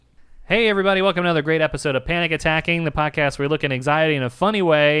Hey everybody, welcome to another great episode of Panic Attacking, the podcast where we look at anxiety in a funny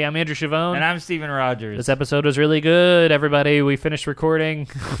way. I'm Andrew Chavone. And I'm Steven Rogers. This episode was really good, everybody. We finished recording.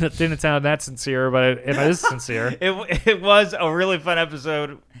 It didn't sound that sincere, but it is sincere. It was a really fun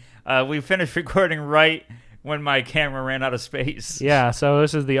episode. We finished recording right when my camera ran out of space. Yeah, so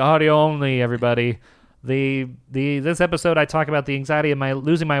this is the audio only, everybody. This episode I talk about the anxiety of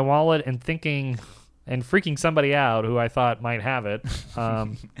losing my wallet and thinking and freaking somebody out who I thought might have it.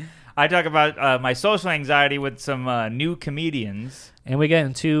 I talk about my social anxiety with some new comedians. And we get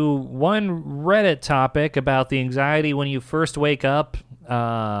into one Reddit topic about the anxiety when you first wake up.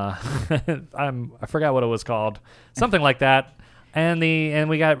 I forgot what it was called. Something like that. And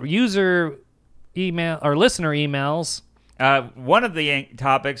we got user email or listener emails. One of the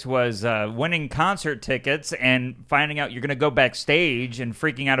topics was winning concert tickets and finding out you're going to go backstage and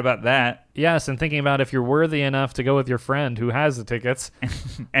freaking out about that. Yes, and thinking about if you're worthy enough to go with your friend who has the tickets.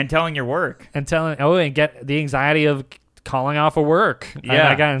 And telling your work. And get the anxiety of calling off of work. Yeah. And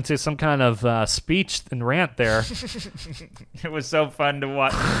I got into some kind of speech and rant there. It was so fun to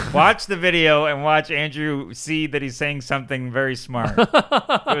watch the video and watch Andrew see that he's saying something very smart.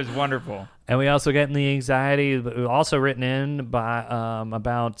 It was wonderful. And we also get in the anxiety, also written in by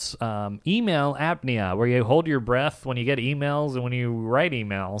about email apnea, where you hold your breath when you get emails and when you write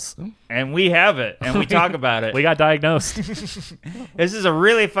emails. And we have it, and we talk about it. We got diagnosed. This is a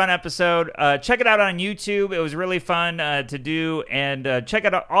really fun episode. Check it out on YouTube. It was really fun to do, and check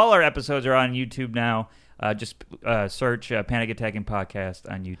it out. All our episodes are on YouTube now. Just search Panic Attacking Podcast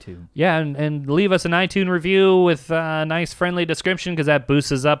on YouTube. Yeah, and leave us an iTunes review with a nice friendly description because that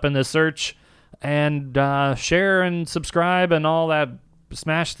boosts us up in the search. And share and subscribe and all that.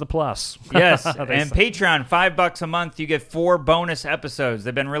 Smash the plus. Yes, and Patreon, $5 a month. You get 4 bonus episodes.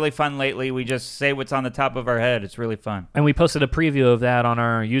 They've been really fun lately. We just say what's on the top of our head. It's really fun. And we posted a preview of that on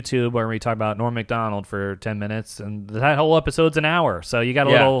our YouTube where we talk about Norm Macdonald for 10 minutes. And that whole episode's an hour. So you got a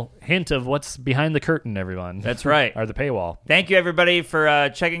little hint of what's behind the curtain, everyone. That's right. Or the paywall. Thank you, everybody,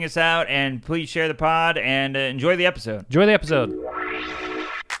 for checking us out. And please share the pod and enjoy the episode. Enjoy the episode.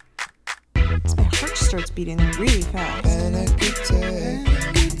 My heart starts beating really fast. I'm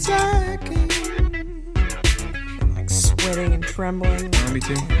like sweating and trembling. Me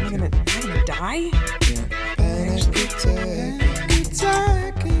too. Am I gonna die?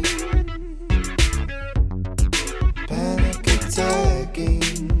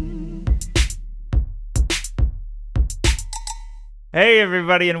 Hey,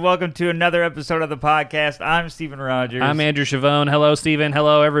 everybody, and welcome to another episode of the podcast. I'm Steven Rogers. I'm Andrew Chavone. Hello, Steven.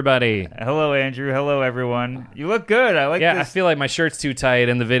 Hello, everybody. Hello, Andrew. Hello, everyone. You look good. I like this. this. I feel like my shirt's too tight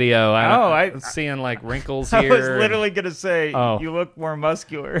in the video. I'm seeing like wrinkles here. I was literally going to say, you look more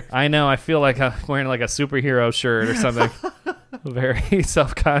muscular. I know. I feel like I'm wearing like a superhero shirt or something. Very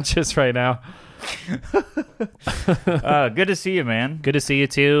self-conscious right now. Good to see you, man. Good to see you,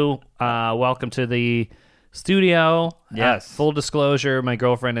 too. Welcome to the studio. Yes. Full disclosure, my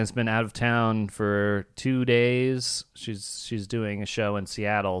girlfriend has been out of town for 2 days. She's doing a show in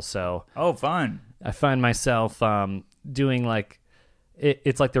Seattle, so fun. I find myself doing like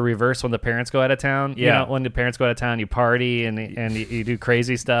it's like the reverse when the parents go out of town. Yeah. You know, when the parents go out of town, you party and you do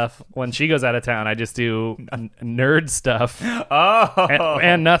crazy stuff. When she goes out of town, I just do nerd stuff.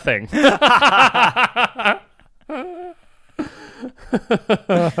 And nothing.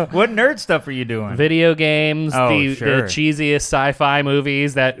 What nerd stuff are you doing? Video games, the sure. cheesiest sci-fi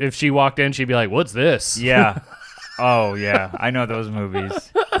movies that if she walked in, she'd be like, "What's this?" Yeah. Oh, yeah. I know those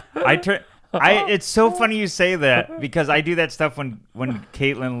movies. It's so funny you say that because I do that stuff when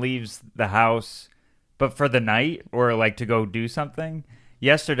Caitlin leaves the house, but for the night or like to go do something.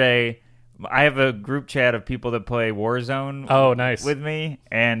 Yesterday, I have a group chat of people that play Warzone. Oh, nice. With me,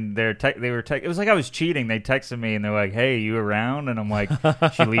 and it was like I was cheating. They texted me and they're like, "Hey, you around?" And I'm like,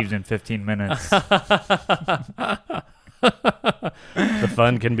 "She leaves in 15 minutes." The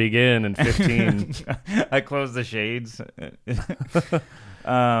fun can begin in 15. I close the shades.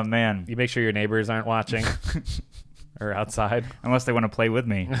 Man. You make sure your neighbors aren't watching or outside. Unless they want to play with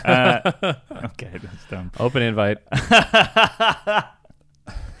me. Okay, that's dumb. Open invite.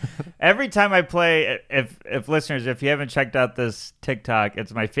 Every time I play, if listeners, if you haven't checked out this TikTok,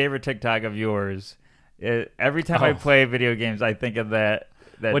 it's my favorite TikTok of yours. Every time I play video games, I think of that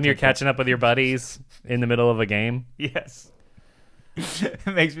when you're catching up with your buddies in the middle of a game. Yes. It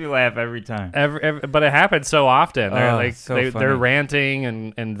makes me laugh every time. But it happens so often. They're they're ranting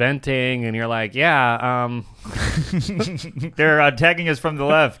and venting, and you're like, yeah. They're attacking us from the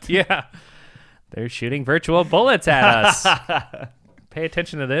left. Yeah. They're shooting virtual bullets at us. pay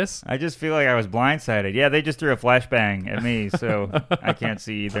attention to this. I just feel like I was blindsided. Yeah, they just threw a flashbang at me, so I can't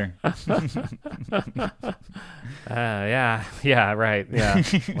see either. Yeah, right. Yeah.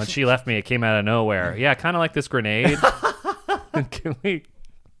 When she left me, it came out of nowhere. Yeah, kind of like this grenade. Can we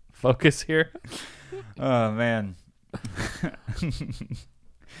focus here? Oh, man.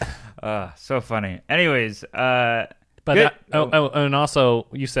 So funny. Anyways, But good. and also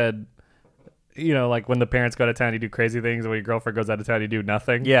you said, like when the parents go to town, you do crazy things, and when your girlfriend goes out of town, you do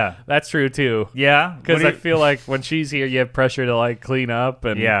nothing. Yeah. That's true too. Yeah? Because What I do you- feel like when she's here, you have pressure to like clean up,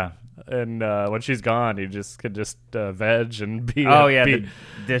 and Yeah. and when she's gone, you could just veg and be the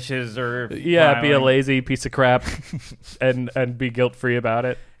dishes are be a piling. lazy piece of crap, and be guilt free about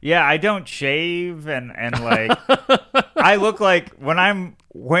it. Yeah, I don't shave and like I look like when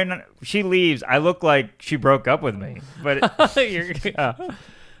she leaves, I look like she broke up with me. But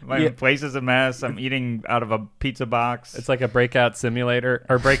my Yeah. place is a mess. I'm eating out of a pizza box. It's like a breakout simulator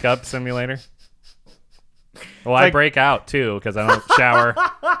or breakup simulator. Well, I like- break out too because I don't shower.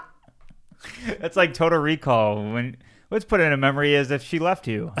 It's like Total Recall. Let's put in a memory as if she left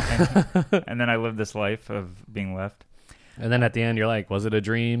you, and then I live this life of being left. And then at the end, you're like, was it a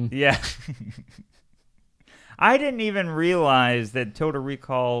dream? Yeah. I didn't even realize that Total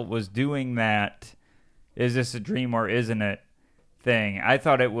Recall was doing that. Is this a dream or isn't it? Thing. I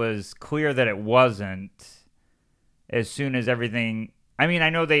thought it was clear that it wasn't. As soon as everything, I mean, I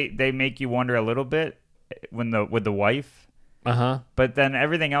know they make you wonder a little bit with the wife, but then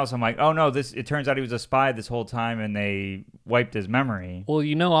everything else, I'm like, oh no, it turns out he was a spy this whole time, and they wiped his memory.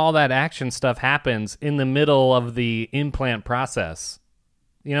 Well, all that action stuff happens in the middle of the implant process.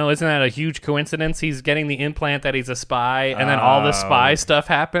 Isn't that a huge coincidence? He's getting the implant that he's a spy, and then all the spy stuff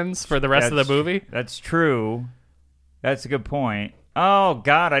happens for the rest of the movie. That's true. That's a good point. Oh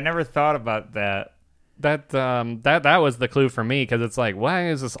God, I never thought about that. That was the clue for me, because it's like, why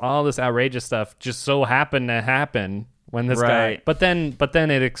is all this outrageous stuff just so happen to happen when this guy? Right. But then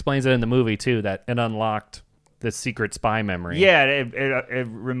it explains it in the movie too, that it unlocked this secret spy memory. Yeah, it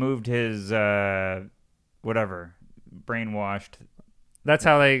removed his whatever, brainwashed. That's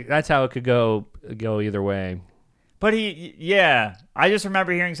how it could go either way. But I just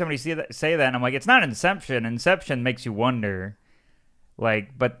remember hearing somebody say that, and I'm like, it's not Inception. Inception makes you wonder.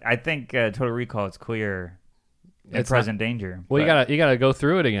 But I think Total Recall is clear. It's present danger. Well, But- you gotta go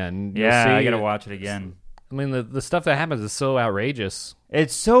through it again. You'll Yeah, see. I gotta watch it again. I mean, the stuff that happens is so outrageous.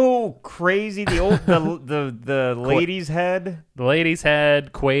 It's so crazy. The lady's head. The lady's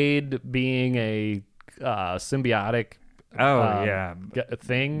head, Quaid being a symbiotic. Yeah,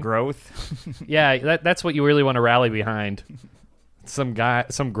 Thing. growth. Yeah, that's what you really want to rally behind. Some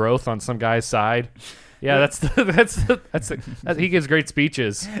growth on some guy's side. Yeah, he gives great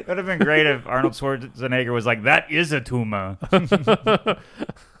speeches. It would have been great if Arnold Schwarzenegger was like, "That is a tumor."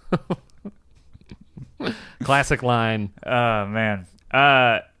 Classic line. Oh man.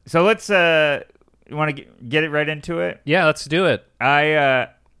 So let's. You want to get it right into it? Yeah, let's do it.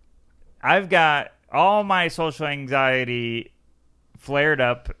 I've got all my social anxiety flared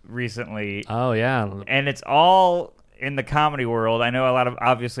up recently, Oh yeah, and it's all in the comedy world. I know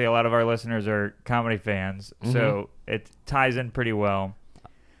obviously a lot of our listeners are comedy fans, so it ties in pretty well.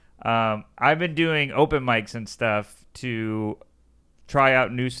 I've been doing open mics and stuff to try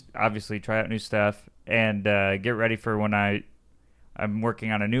out new stuff and get ready for when I'm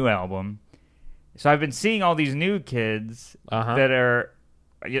working on a new album. So I've been seeing all these new kids that are,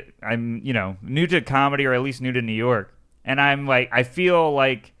 I'm new to comedy, or at least new to New York, and I'm like, I feel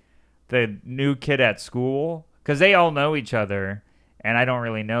like the new kid at school because they all know each other and I don't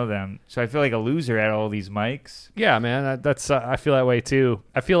really know them, so I feel like a loser at all these mics. yeah, man. That's I feel that way too.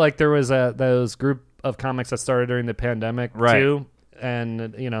 I feel like there was those group of comics that started during the pandemic too, and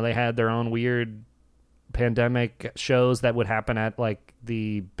they had their own weird pandemic shows that would happen at like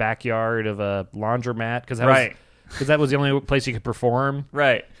the backyard of a laundromat because that was the only place you could perform.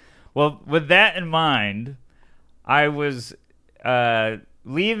 Right. Well, with that in mind, I was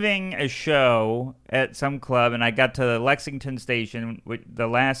leaving a show at some club, and I got to the Lexington station, the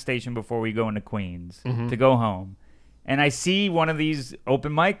last station before we go into Queens, to go home. And I see one of these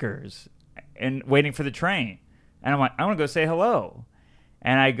open micers and waiting for the train. And I'm like, I want to go say hello.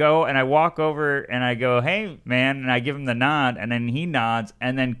 And I go and I walk over and I go, hey, man. And I give him the nod, and then he nods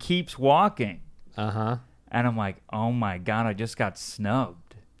and then keeps walking. And I'm like, oh, my God, I just got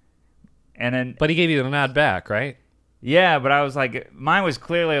snubbed. And then, but he gave you the nod back, right? yeah, but I was like, mine was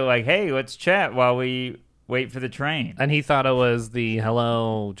clearly like, hey, let's chat while we wait for the train. And he thought it was the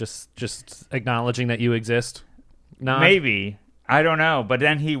hello, just acknowledging that you exist. Nod. Maybe. I don't know, but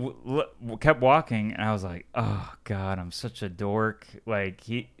then he kept walking, and I was like, "Oh God, I'm such a dork." Like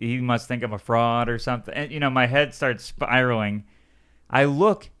he must think I'm a fraud or something. And my head starts spiraling. I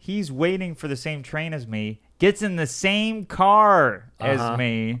look, he's waiting for the same train as me, gets in the same car as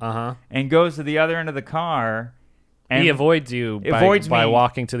me, and goes to the other end of the car. And he avoids you by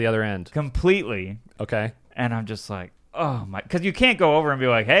walking to the other end completely. Okay, and I'm just like, oh my, because you can't go over and be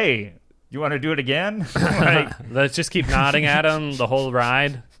like, "Hey, you want to do it again?" Like, let's just keep nodding at him the whole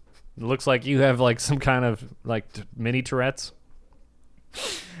ride. It looks like you have like some kind of like mini Tourette's.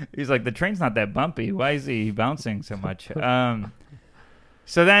 He's like, the train's not that bumpy. Why is he bouncing so much?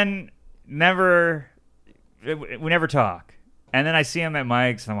 So then we never talk. And then I see him at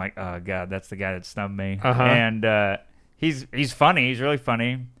Mike's, and I'm like, oh God, that's the guy that snubbed me. And he's funny. He's really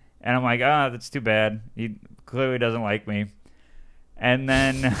funny. And I'm like, oh, that's too bad. He clearly doesn't like me. And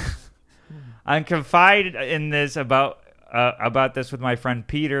then I confide in this about this with my friend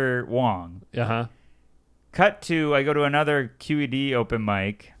Peter Wong. Cut to, I go to another QED open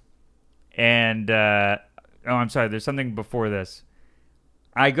mic, and I'm sorry, there's something before this.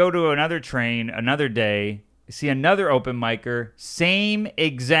 I go to another train another day, see another open micer, same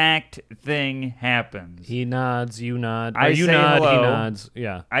exact thing happens. He nods, you nod. You nod, hello. he nods.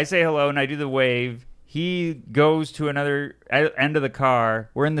 Yeah. I say hello, and I do the wave. He goes to another end of the car.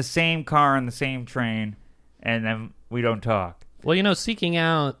 We're in the same car on the same train, and then we don't talk. Well, seeking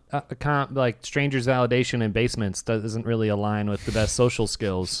out like strangers' validation in basements doesn't really align with the best social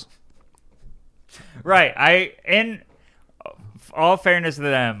skills. Right. In all fairness to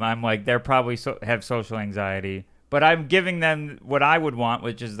them, I'm like, they're probably have social anxiety, but I'm giving them what I would want,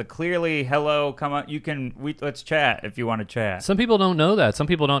 which is the clearly, hello, come on, let's chat if you want to chat. Some people don't know that. Some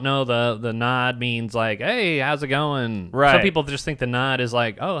people don't know the nod means like, hey, how's it going? Right. Some people just think the nod is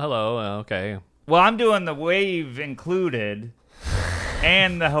like, oh, hello, okay. Well, I'm doing the wave included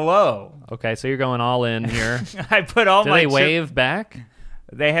and the hello. Okay, so you're going all in here. I put all Do my they wave back?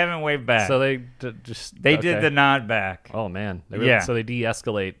 They haven't waved back. So they did the nod back. Oh man, Yeah. So they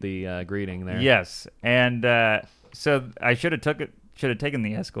de-escalate the greeting there. Yes, and so I should have taken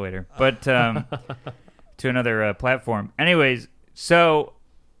the escalator, but to another platform. Anyways, so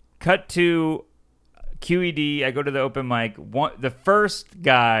cut to QED. I go to the open mic. The first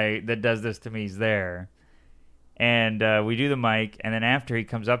guy that does this to me is there, and we do the mic. And then after, he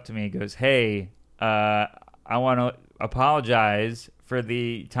comes up to me and goes, "Hey, I want to apologize for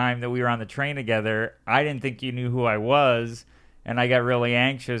the time that we were on the train together. I didn't think you knew who I was, and I got really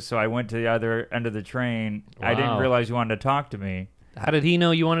anxious, so I went to the other end of the train. Wow. I didn't realize you wanted to talk to me." How did he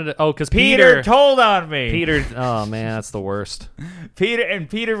know you wanted to? Oh, because Peter told on me. Peter. Oh man, that's the worst.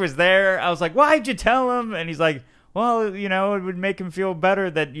 Peter was there. I was like, "Why'd you tell him?" And he's like, "Well, it would make him feel better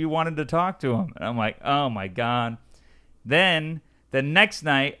that you wanted to talk to him." And I'm like, "Oh my God." Then the next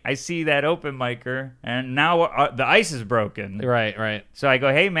night, I see that open micer, and now the ice is broken. Right. So I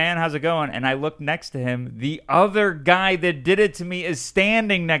go, "Hey, man, how's it going?" And I look next to him. The other guy that did it to me is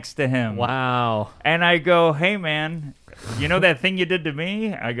standing next to him. Wow. And I go, "Hey, man, you know that thing you did to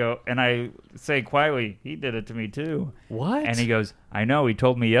me?" I go, and I say quietly, "He did it to me too." What? And he goes, "I know. He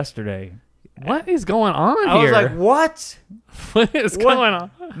told me yesterday." What is going on I here? was like, "What? What is going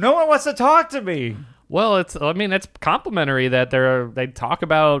on? No one wants to talk to me." Well, it's complimentary that they talk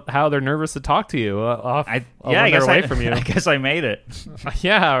about how they're nervous to talk to you I when guess they're away from you. I guess I made it.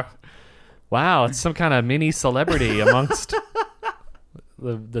 Yeah. Wow, it's some kind of mini celebrity amongst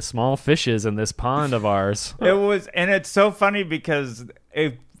the small fishes in this pond of ours. It was, and it's so funny because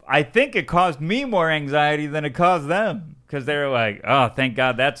I think it caused me more anxiety than it caused them, because they were like, "Oh, thank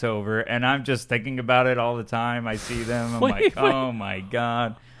God that's over," and I'm just thinking about it all the time. I see them, I'm like, "Oh my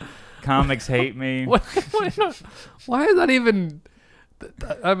God, comics hate me." Why is that even?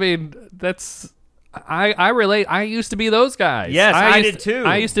 I mean, that's. I relate. I used to be those guys. Yes, I did too.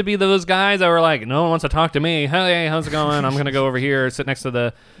 I used to be those guys that were like, no one wants to talk to me. Hey, how's it going? I'm gonna go over here, sit next to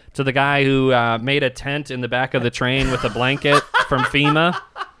the guy who made a tent in the back of the train with a blanket from FEMA.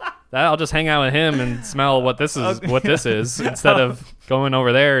 I'll just hang out with him and smell what this is instead of going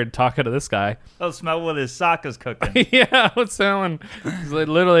over there and talking to this guy. I'll smell what his sock is cooking. Yeah, I was smelling. There's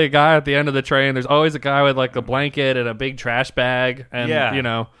literally a guy at the end of the train. There's always a guy with like a blanket and a big trash bag,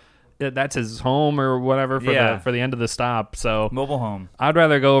 and that's his home or whatever for the end of the stop. So mobile home. I'd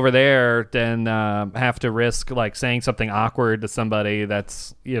rather go over there than have to risk like saying something awkward to somebody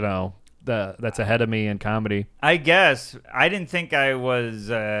that's that's ahead of me in comedy. I guess I didn't think I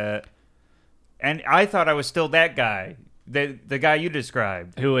was, and I thought I was still that guy the guy you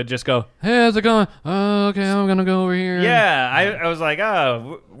described. Who would just go, "Hey, how's it going? Oh, okay, I'm gonna go over here." Yeah, I was like,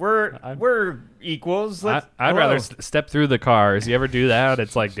 oh, we're equals. I'd Hello. rather step through the cars. You ever do that?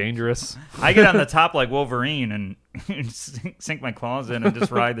 It's like dangerous. I get on the top like Wolverine and sink my claws in and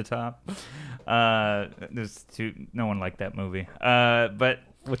just ride the top. No one liked that movie. But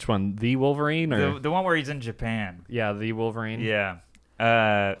Which one? The Wolverine or the one where he's in Japan. yeah, the Wolverine. Yeah.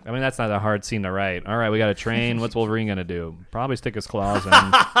 I mean, that's not a hard scene to write. All right, we got a train. What's Wolverine gonna do? Probably stick his claws in.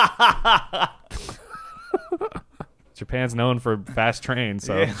 Japan's known for fast trains,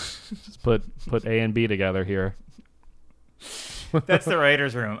 so Yeah. just put A and B together here. That's the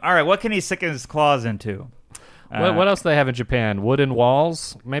writer's room. All right, what can he stick his claws into? What else do they have in Japan? Wooden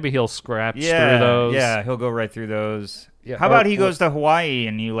walls? Maybe he'll scratch through those. Yeah, he'll go right through those. Yeah, How or- about he goes to Hawaii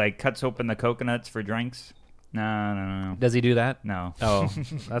and he like cuts open the coconuts for drinks? No. Does he do that? No. Oh,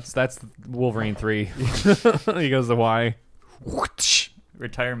 that's Wolverine 3. He goes to Hawaii.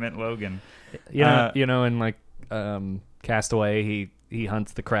 Retirement Logan. You know, in like Castaway, he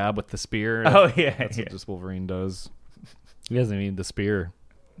hunts the crab with the spear. Oh, yeah. That's yeah. what just Wolverine does. He doesn't need the spear.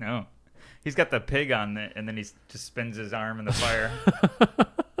 No. He's got the pig on it, and then he just spins his arm in the fire.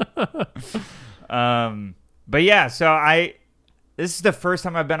 But yeah, this is the first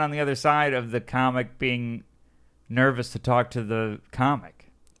time I've been on the other side of the comic being nervous to talk to the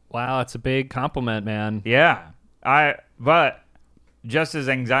comic. Wow, it's a big compliment, man. Yeah. But just as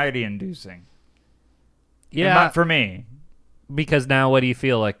anxiety inducing. Yeah, Not for me. because now what do you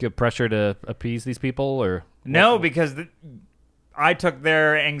feel like? A pressure to appease these people, or No, because I took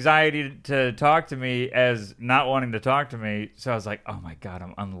their anxiety to talk to me as not wanting to talk to me. So I was like, oh my God,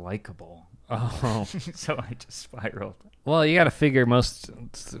 I'm unlikable. oh, So I just spiraled. well, you got to figure most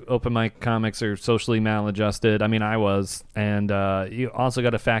open mic comics are socially maladjusted. I mean, I was, and you also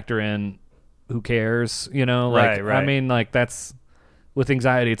got to factor in who cares. You know, like Right. I mean, like that's with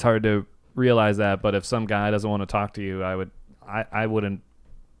anxiety, it's hard to realize that. But if some guy doesn't want to talk to you, I wouldn't.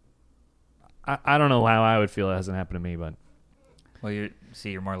 I don't know how I would feel. It hasn't happened to me, but Well,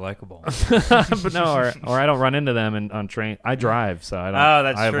 you're more likable. but no, or I don't run into them on train. I drive, so I don't. Oh,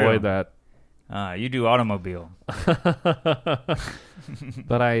 that's I true. avoid that. You do automobile.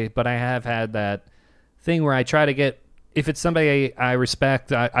 But I have had that thing where I try to get, if it's somebody I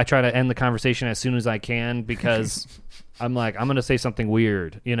respect, I try to end the conversation as soon as I can, because I'm like, I'm going to say something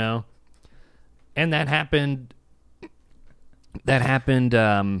weird, you know? And that happened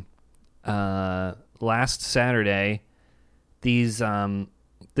last Saturday.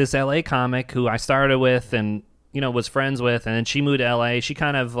 This LA comic who I started with and, you know, was friends with, and then she moved to LA. She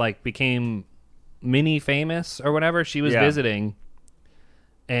kind of like became mini famous or whatever. She was visiting,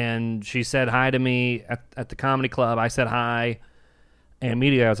 and she said hi to me at the comedy club. I said hi, and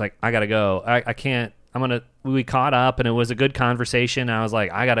immediately I was like, I gotta go. I can't. We caught up, and it was a good conversation. I was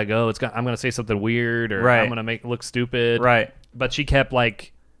like, I gotta go. I'm gonna say something weird, or Right. I'm gonna make it look stupid. Right. But she kept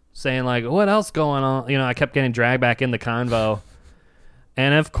like saying like, what else going on? You know, I kept getting dragged back in the convo.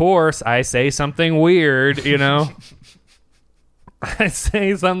 And of course, I say something weird, you know. I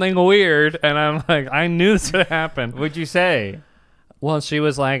say something weird, and I'm like, I knew this would happen. What'd you say? Well, she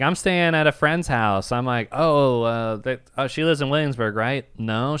was like, I'm staying at a friend's house. I'm like, she lives in Williamsburg, right?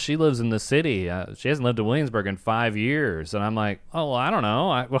 No, she lives in the city. She hasn't lived in Williamsburg in 5 years. And I'm like, oh, well, I don't know.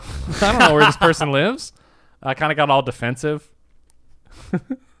 I don't know where this person lives. I kind of got all defensive.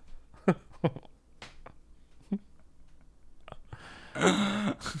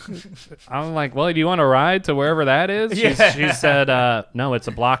 I'm like, well, do you want to ride to wherever that is? She said, no, it's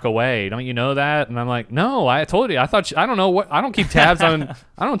a block away. Don't you know that? And I'm like, no, I told you. I thought, I don't know what, I don't keep tabs on,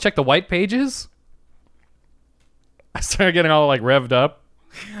 I don't check the white pages. I started getting all like revved up.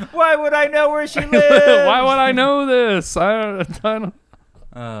 Why would I know where she lives? Why would I know this? I don't.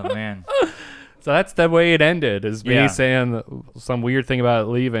 Oh, man. So that's the way it ended, is me Yeah. saying some weird thing about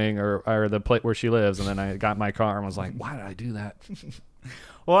leaving or the place where she lives. And then I got in my car and was like, why did I do that?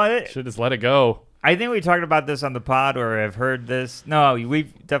 Well, Should just let it go. I think we talked about this on the pod, or I've heard this. No,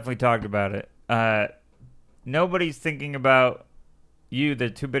 we've definitely talked about it. Nobody's thinking about you. They're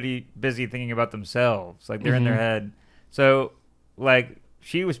too busy thinking about themselves. Like, they're in their head. So, like,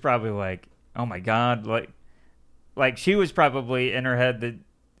 she was probably like, oh, my God. Like she was probably in her head that,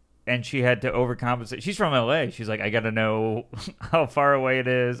 and she had to overcompensate. She's from LA. She's like, I got to know how far away it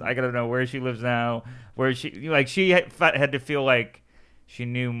is. I got to know where she lives now. Where she had to feel like she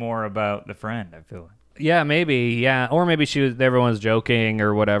knew more about the friend, I feel like. Yeah, maybe. Yeah. Or maybe everyone was joking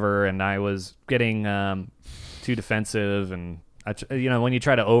or whatever, and I was getting too defensive. And, when you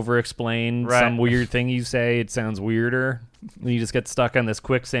try to over-explain some weird thing you say, it sounds weirder. You just get stuck on this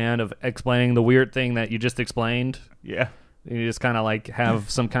quicksand of explaining the weird thing that you just explained. Yeah. You just kind of like have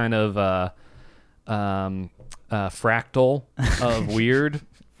some kind of fractal of weird.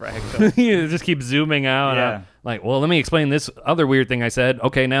 Fractal. You just keep zooming out. Yeah. Like, well, let me explain this other weird thing I said.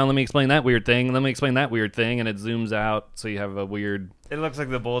 Okay, now let me explain that weird thing. Let me explain that weird thing. And it zooms out, so you have a weird... It looks like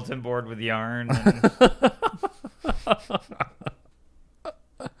the bulletin board with yarn.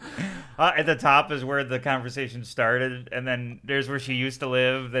 At the top is where the conversation started, and then there's where she used to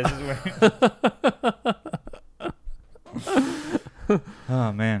live. This is where...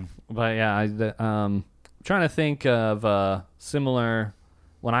 Oh, man. But yeah, trying to think of similar...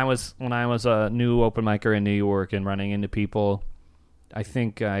 When I was a new open micer in New York and running into people, I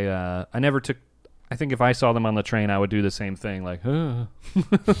think I never took... I think if I saw them on the train, I would do the same thing, like,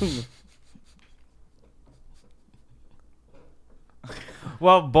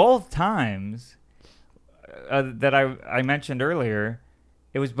 Well, both times that I mentioned earlier,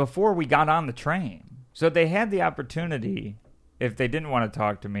 it was before we got on the train. So they had the opportunity, if they didn't want to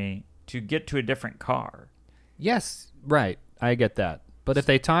talk to me, to get to a different car. Yes, right. I get that. But if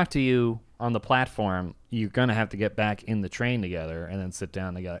they talk to you on the platform, you're going to have to get back in the train together and then sit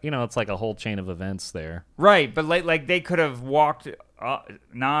down together. It's like a whole chain of events there. Right, but like they could have walked,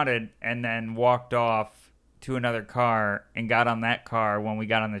 nodded, and then walked off to another car and got on that car when we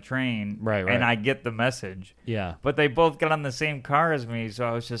got on the train. Right. And I get the message. Yeah. But they both got on the same car as me, so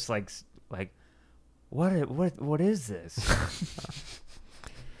I was just like, what is this?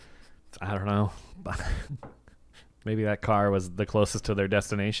 I don't know. Maybe that car was the closest to their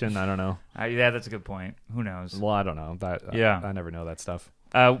destination. I don't know. Yeah, that's a good point. Who knows? Well, I don't know. Yeah. I never know that stuff.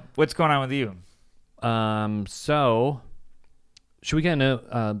 What's going on with you? So should we get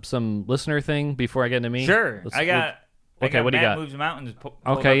into some listener thing before I get into me? Sure. I got what do you Matt got? Moves Mountains.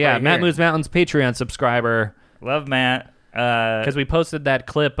 Okay, yeah. Matt Moves Mountains Patreon subscriber. Love Matt. Because we posted that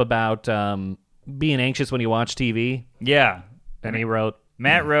clip about being anxious when you watch TV. Yeah. And he wrote...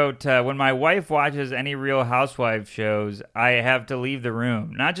 Matt wrote, when my wife watches any Real Housewives shows, I have to leave the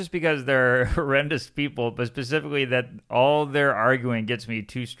room. Not just because they're horrendous people, but specifically that all their arguing gets me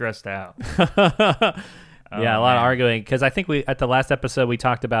too stressed out. Yeah, a lot of arguing. Because I think at the last episode we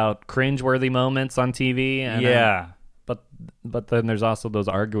talked about cringeworthy moments on TV. And, yeah. But then there's also those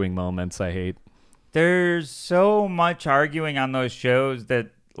arguing moments I hate. There's so much arguing on those shows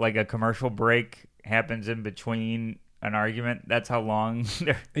that like a commercial break happens in between an argument. That's how long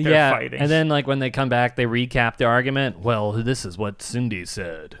they're fighting. And then like when they come back, they recap the argument. Well, this is what Cindy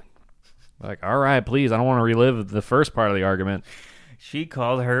said. Like, all right, please, I don't want to relive the first part of the argument. She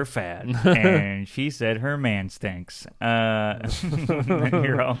called her fat, and she said her man stinks.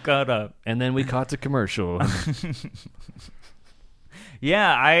 You're all caught up. And then we caught the commercial.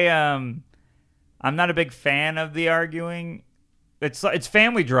 Yeah, I'm not a big fan of the arguing. It's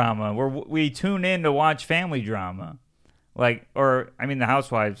family drama where we tune in to watch family drama. The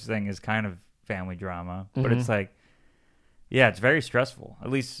Housewives thing is kind of family drama, but it's like, yeah, it's very stressful.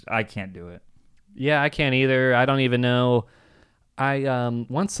 At least I can't do it. Yeah, I can't either. I don't even know. I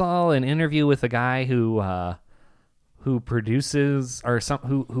once saw an interview with a guy who produces or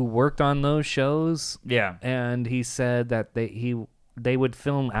who worked on those shows. Yeah, and he said that they would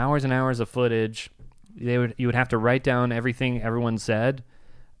film hours and hours of footage. You would have to write down everything everyone said,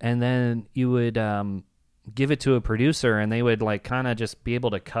 and then you would give it to a producer, and they would like kind of just be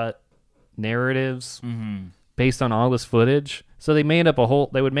able to cut narratives based on all this footage. So they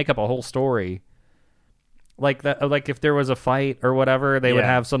would make up a whole story. Like that, like if there was a fight or whatever, they would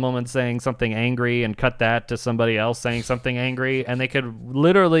have someone saying something angry and cut that to somebody else saying something angry, and they could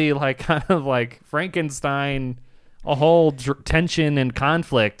literally like kind of like Frankenstein a whole tension and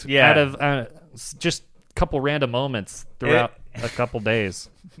conflict out of just a couple random moments throughout a couple days.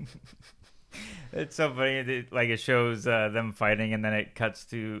 It's so funny. It shows them fighting, and then it cuts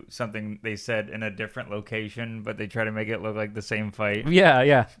to something they said in a different location, but they try to make it look like the same fight. Yeah,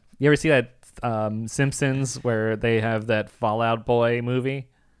 yeah. You ever see that Simpsons where they have that Fallout Boy movie?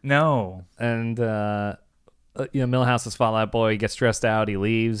 No. And Milhouse's Fallout Boy gets stressed out. He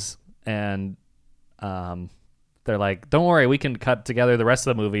leaves, and they're like, "Don't worry, we can cut together the rest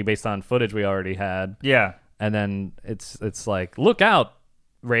of the movie based on footage we already had." Yeah. And then it's like, "Look out,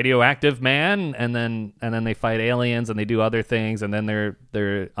 radioactive man," and then they fight aliens and they do other things, and then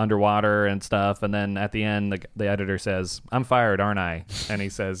they're underwater and stuff, and then at the end the editor says, "I'm fired, aren't I?" And he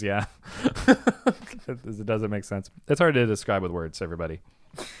says, "Yeah." It doesn't make sense. It's hard to describe with words, everybody.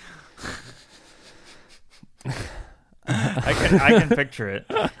 I can picture it.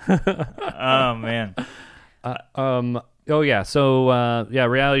 Oh man. Oh yeah. So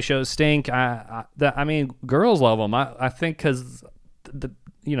reality shows stink. I mean, girls love them. I think because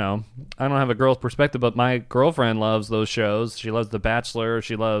you know, I don't have a girl's perspective, but my girlfriend loves those shows. She loves The Bachelor.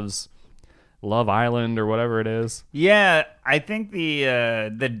 She loves Love Island or whatever it is. Yeah, I think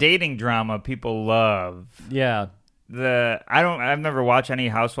the dating drama people love. Yeah. I've never watched any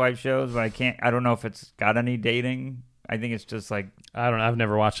housewife shows, but I don't know if it's got any dating. I think it's just like, I've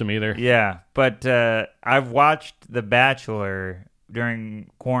never watched them either. yeah, but I've watched The Bachelor during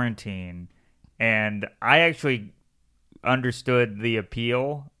quarantine, and I actually understood the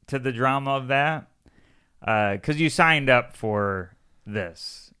appeal to the drama of that because you signed up for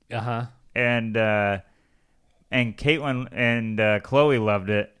this, Uh-huh. and Caitlin and Chloe loved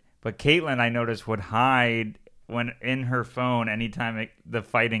it, but Caitlin I noticed would hide when in her phone anytime the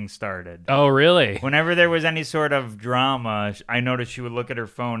fighting started. Oh, really? Whenever there was any sort of drama, I noticed she would look at her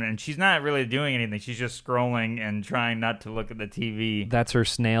phone, and she's not really doing anything. She's just scrolling and trying not to look at the TV. That's her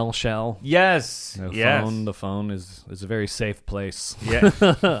snail shell. Yes. Yes. The phone is a very safe place. Yeah.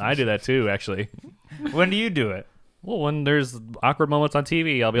 I do that too, actually. When do you do it? Well, when there's awkward moments on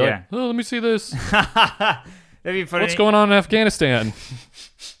TV, I'll be Yeah. like, oh, let me see this. That'd be funny. What's going on in Afghanistan?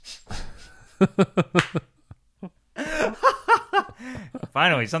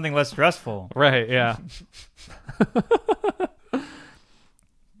 Finally, something less stressful. Right, yeah.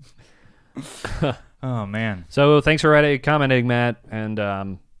 Oh, man. So thanks for commenting, Matt.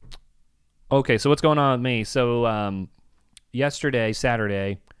 And okay, so what's going on with me? So yesterday,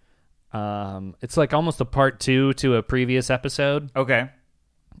 Saturday, it's like almost a part 2 to a previous episode. Okay.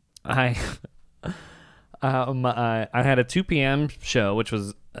 I had a 2 p.m. show, which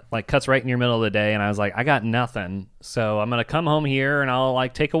was like cuts right in your middle of the day, and I was like, I got nothing, so I'm gonna come home here and I'll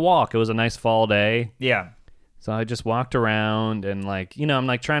like take a walk. It was a nice fall day, Yeah. so I just walked around and like, you know, I'm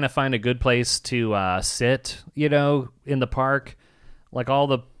like trying to find a good place to sit, you know, in the park. Like all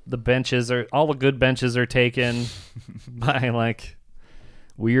the good benches are taken by like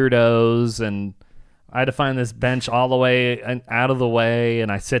weirdos, and I had to find this bench all the way and out of the way,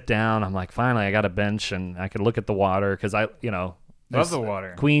 and I sit down. I'm like, finally, I got a bench, and I could look at the water because Love the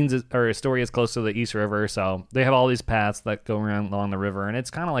water. Astoria is close to the East River, so they have all these paths that go around along the river, and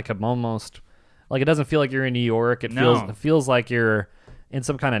it's kind of like almost like it doesn't feel like you're in New York. It feels like you're in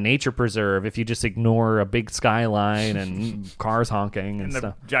some kind of nature preserve if you just ignore a big skyline and cars honking and And the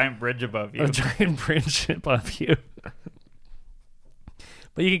stuff. giant bridge above you. A giant bridge above you.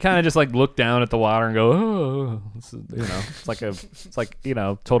 But you can kind of just like look down at the water and go, oh, this is, you know, it's like you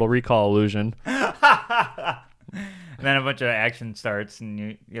know, Total Recall illusion. And then a bunch of action starts, and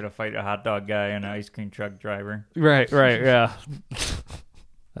you got to fight a hot dog guy and an ice cream truck driver. Right, yeah.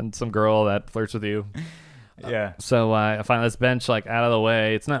 And some girl that flirts with you. Yeah. So I find this bench like out of the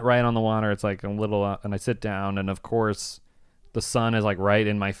way. It's not right on the water. It's like a little, and I sit down, and of course, the sun is like right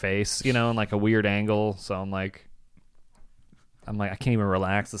in my face, you know, in like a weird angle. So I'm like, I can't even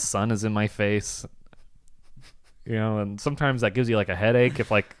relax. The sun is in my face, you know, and sometimes that gives you like a headache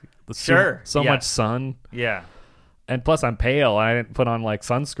if like so much sun. Yeah. And plus, I'm pale. I didn't put on like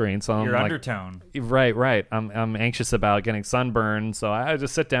sunscreen, so Your I'm undertone. like, right. I'm anxious about getting sunburned, so I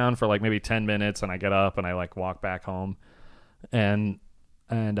just sit down for like maybe 10 minutes, and I get up and I like walk back home, and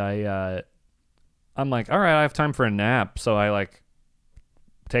I'm like, all right, I have time for a nap, so I like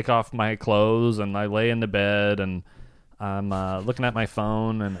take off my clothes and I lay into bed, and I'm looking at my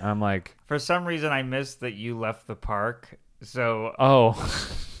phone, and I'm like, For some reason, I missed that you left the park. So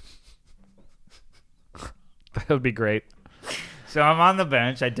oh. That would be great. So I'm on the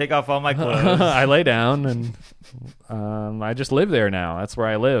bench. I take off all my clothes. I lay down, and I just live there now. That's where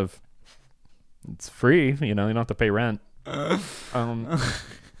I live. It's free, you know. You don't have to pay rent. You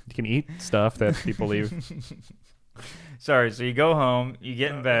can eat stuff that people leave. Sorry. So you go home. You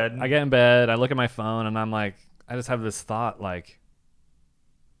get in bed. I get in bed. I look at my phone, and I'm like, I just have this thought, like,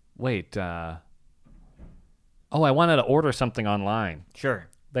 wait. I wanted to order something online. Sure.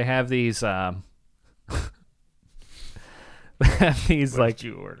 They have these. They have these What like did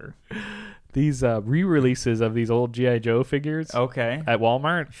you order? these re-releases of these old G.I. Joe figures Okay. at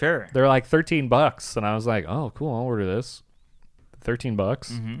Walmart. Sure. They're like $13, and I was like, "Oh, cool! I'll order this." $13.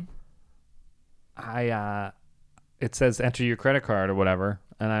 Mm-hmm. It says enter your credit card or whatever,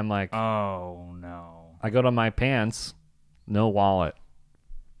 and I'm like, Oh no. I go to my pants, no wallet.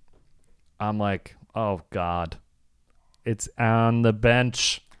 I'm like, oh God, it's on the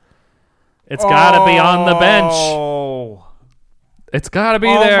bench. It's got to be on the bench. Oh. It's got to be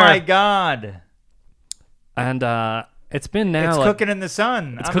Oh there. my God. And it's been now. It's like, cooking in the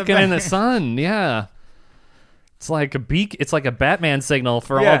sun. It's on the cooking in the bench. sun. Yeah. It's like a beak. It's like a Batman signal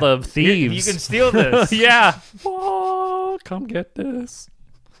for Yeah. all the thieves. You can steal this. Yeah. Whoa, come get this.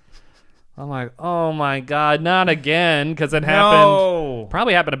 I'm like, oh my God, not again, because it No.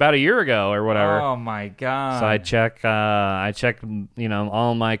 probably happened about a year ago or whatever. Oh my God. So I check,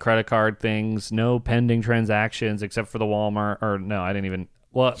 all my credit card things, no pending transactions except for the Walmart. Or no, I didn't even.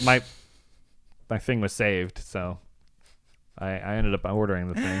 Well, my thing was saved, so I ended up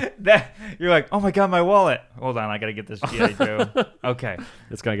ordering the thing. You're like, oh my God, my wallet. Hold on, I gotta get this G.I. Joe. Okay.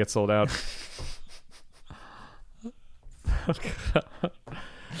 It's gonna get sold out.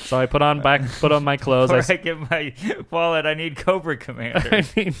 So I put on my clothes. Before I get my wallet, I need Cobra Commander.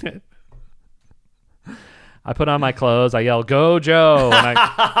 I put on my clothes. I yell, "Go, Joe!" And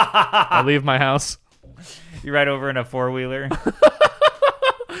I leave my house. You ride over in a 4-wheeler.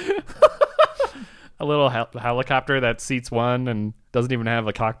 A little helicopter that seats one and doesn't even have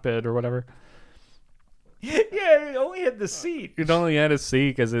a cockpit or whatever. Yeah, it only had the seat. It only had a seat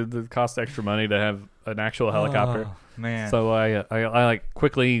because it cost extra money to have an actual helicopter. Oh, man. So I like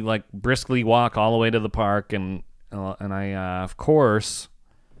quickly, like briskly walk all the way to the park, and I of course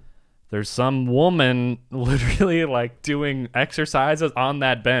there's some woman literally like doing exercises on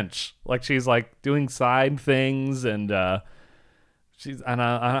that bench, like she's like doing side things, and I'm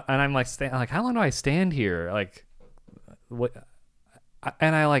like like, how long do I stand here? Like what?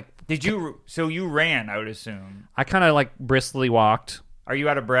 And I like. So you ran, I would assume. I kind of like briskly walked. Are you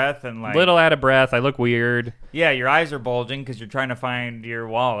out of breath and like Little out of breath. I look weird. Yeah, your eyes are bulging because you're trying to find your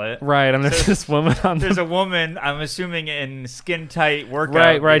wallet. Right, and there's this woman on There's a woman, I'm assuming, in skin tight workout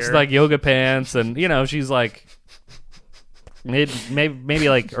Right. gear. She's like yoga pants, and she's like maybe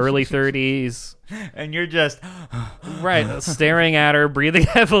like early 30s. And you're just Right, staring at her, breathing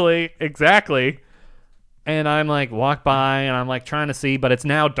heavily. Exactly. And I'm like, walk by, and I'm like trying to see, but it's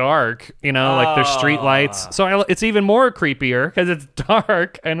now dark, like there's street lights. So it's even more creepier because it's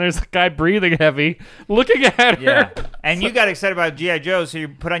dark, and there's a guy breathing heavy looking at her. Yeah. And you got excited about G.I. Joe, so you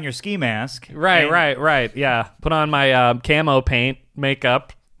put on your ski mask. Right. Yeah. Put on my camo paint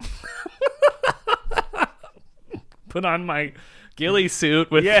makeup. Put on my ghillie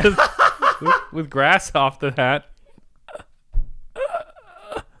suit with with grass off the hat.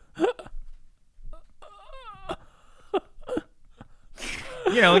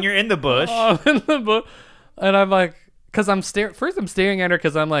 When you're in the bush. And I'm like, because I'm staring at her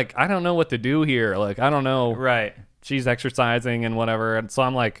because I'm like, I don't know what to do here. Like, I don't know. Right. She's exercising and whatever. And so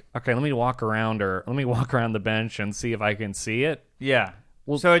I'm like, okay, let me walk around her. Let me walk around the bench and see if I can see it. Yeah.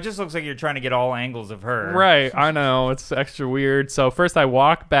 So it just looks like you're trying to get all angles of her. Right. I know. It's extra weird. So first I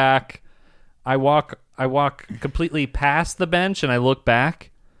walk back. I walk completely past the bench and I look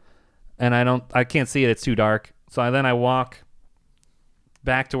back and I can't see it. It's too dark. So I walk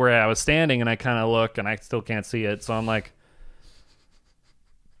back to where I was standing and I kind of look and I still can't see it. So I'm like,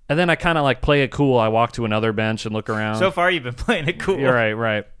 and then I kind of like play it cool. I walk to another bench and look around. So far you've been playing it cool. You're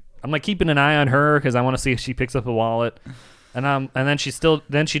right. I'm like keeping an eye on her because I want to see if she picks up the wallet. And then she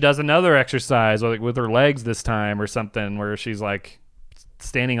does another exercise with her legs this time or something where she's like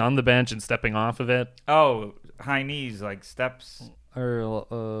standing on the bench and stepping off of it. Oh, high knees, like steps.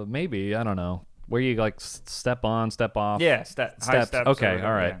 Or maybe, I don't know. Where you like step on, step off. Yeah, high steps. Okay,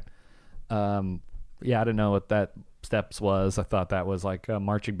 all right. Yeah. I didn't know what that steps was. I thought that was like a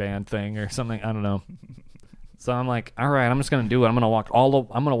marching band thing or something. I don't know. So I'm like, all right, I'm just gonna do it. I'm gonna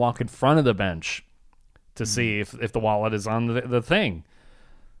walk in front of the bench to see if the wallet is on the thing.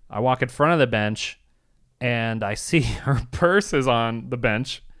 I walk in front of the bench, and I see her purse is on the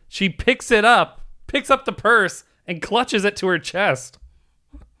bench. She picks up the purse, and clutches it to her chest.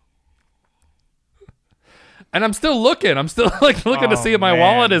 And I'm still looking. I'm still like looking to see if my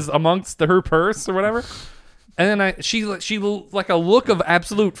wallet is amongst her purse or whatever. And then she like a look of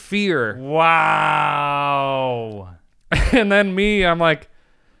absolute fear. Wow. And then I'm like,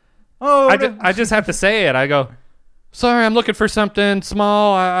 oh, I just have to say it. I go, sorry, I'm looking for something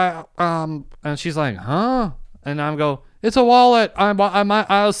small. And she's like, huh? And I'm go, it's a wallet. I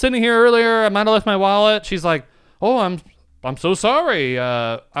was sitting here earlier. I might have left my wallet. She's like, oh, I'm so sorry.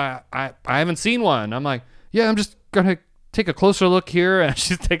 I haven't seen one. I'm like, yeah, I'm just gonna take a closer look here. And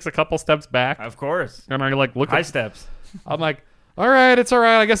she takes a couple steps back. Of course. And I like look high steps. I'm like, all right, it's all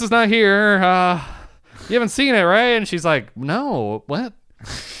right. I guess it's not here. You haven't seen it, right? And she's like, no, what?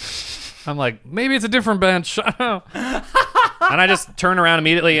 I'm like, maybe it's a different bench. I don't know. And I just turn around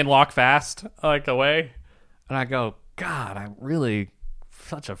immediately and walk fast, like away. And I go, God, I'm really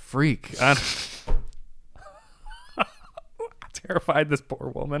such a freak. I terrified this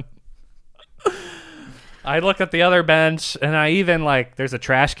poor woman. I look at the other bench, and I even like, there's a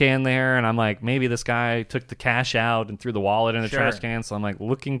trash can there, and I'm like, maybe this guy took the cash out and threw the wallet in the trash can. So I'm like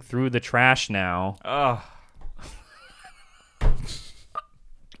looking through the trash now. Oh.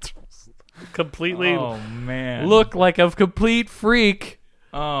 completely Oh man. look like a complete freak.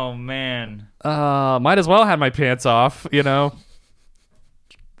 Oh man. Might as well have my pants off, you know.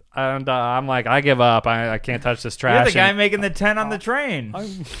 And I'm like, I give up. I can't touch this trash. You're the guy And- making the tent on the train.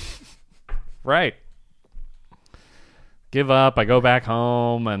 right. Give up. I go back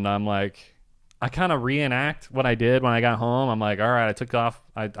home, and I'm like, I kind of reenact what I did when I got home. I'm like, all right, I took off.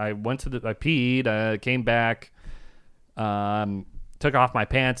 I went to I peed, came back, took off my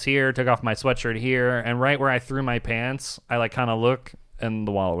pants here, took off my sweatshirt here, and right where I threw my pants, I like kind of look, and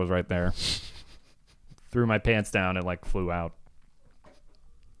the wallet was right there. Threw my pants down and like flew out.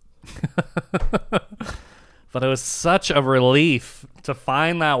 But it was such a relief to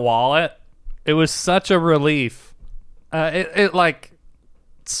find that wallet. It was such a relief. It like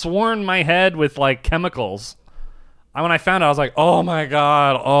swarmed my head with like chemicals. When I found it, I was like, "Oh my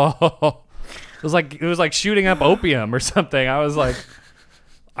god!" Oh, it was like shooting up opium or something. I was like,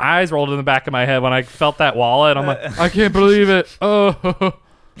 eyes rolled in the back of my head when I felt that wallet. I'm like, I can't believe it. Oh,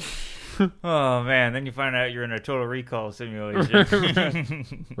 Oh man, then you find out you're in a Total Recall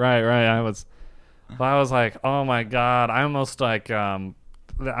simulation. right. I was like, oh my god. I almost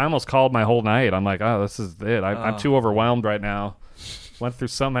called my whole night. I'm like, oh, this is it. I'm too overwhelmed right now. Went through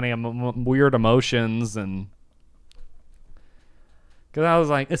so many weird emotions, and because I was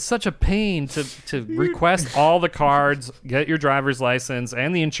like, it's such a pain to request all the cards, get your driver's license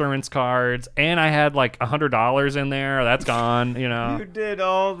and the insurance cards, and I had like $100 in there. That's gone, you know. You did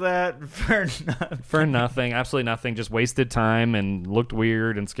all that for nothing. For nothing, absolutely nothing. Just wasted time and looked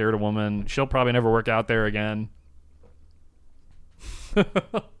weird and scared a woman. She'll probably never work out there again.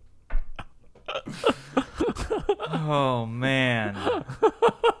 Oh man.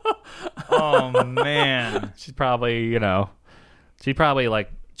 Oh man. She's probably,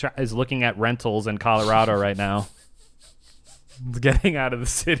 like is looking at rentals in Colorado right now. Getting out of the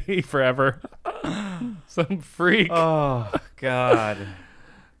city forever. Some freak. Oh god.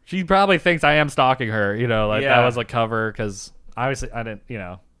 She probably thinks I am stalking her, that Yeah. was a cover because obviously I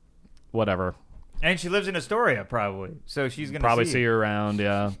didn't, whatever. And she lives in Astoria, probably. So she's gonna Probably see her around,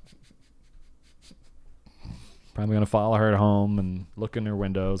 yeah. Probably gonna follow her at home and look in her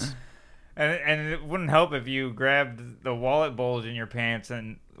windows. And it wouldn't help if you grabbed the wallet bulge in your pants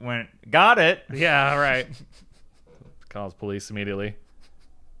and went, got it. Yeah, right. Calls police immediately.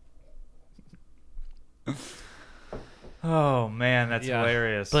 Oh man, that's Yeah.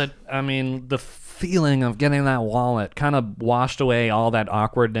 hilarious. But I mean, the feeling of getting that wallet kind of washed away all that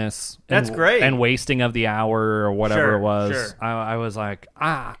awkwardness. That's great. And wasting of the hour or whatever Sure, it was. sure. I was like,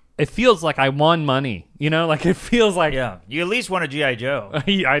 it feels like I won money. Like it feels like yeah, you at least won a G.I. Joe.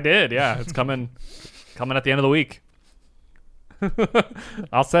 I did. Yeah, it's coming at the end of the week.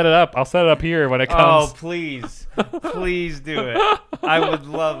 I'll set it up. I'll set it up here when it comes. Oh, please. Please do it. I would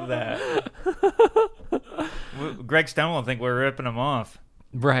love that. Greg Stone will think we're ripping him off.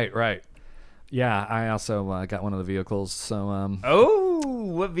 Right. Yeah, I also got one of the vehicles. So, Oh,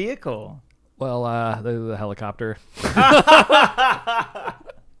 what vehicle? well, the helicopter.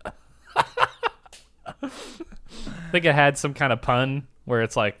 I think it had some kind of pun where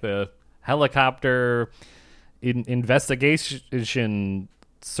it's like the helicopter investigation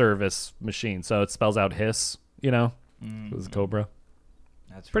service machine. So it spells out hiss, It was Cobra.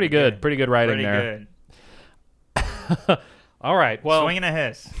 That's Pretty good. Pretty good writing Pretty there. good. All right. Well, Swinging a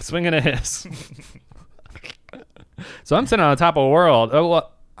hiss. swinging a hiss. So I'm sitting on the top of the world. Oh,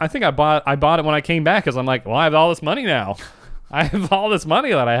 well, I think I bought it when I came back because I'm like, well, I have all this money now. I have all this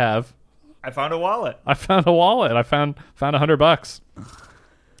money that I have. I found a wallet. I found a wallet. I found $100.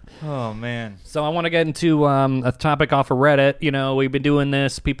 Oh, man. So I want to get into a topic off of Reddit. We've been doing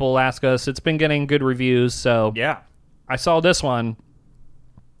this. People ask us. It's been getting good reviews. So Yeah. I saw this one.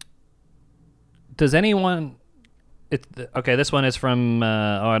 Does anyone... Okay, this one is from...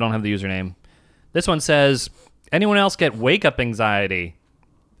 I don't have the username. This one says, anyone else get wake-up anxiety?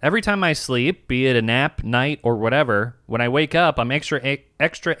 Every time I sleep, be it a nap, night, or whatever, when I wake up, I'm extra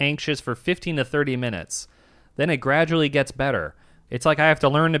anxious for 15 to 30 minutes. Then it gradually gets better. It's like I have to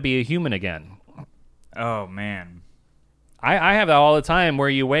learn to be a human again. Oh, man. I have that all the time where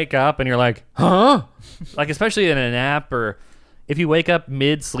you wake up and you're like, huh? Like, especially in a nap or if you wake up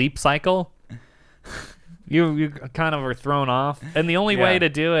mid-sleep cycle, you kind of are thrown off. And the only way Yeah. to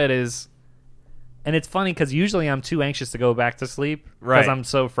do it is... And it's funny because usually I'm too anxious to go back to sleep because Right. I'm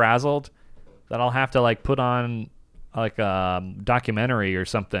so frazzled that I'll have to like put on like a documentary or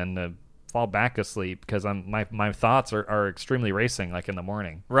something to fall back asleep because my thoughts are extremely racing like in the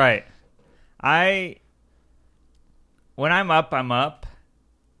morning. Right. When I'm up, I'm up.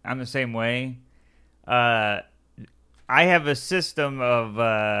 I'm the same way. I have a system of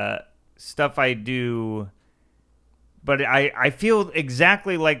stuff I do, but I feel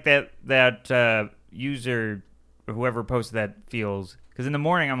exactly like that user or whoever posted that feels. Because in the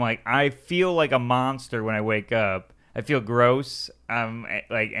morning, I'm like, I feel like a monster when I wake up. I feel gross. I'm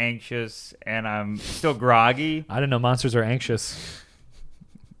like anxious, and I'm still groggy. I didn't know monsters are anxious.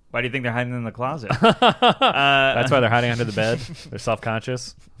 Why do you think they're hiding in the closet? That's why they're hiding under the bed. They're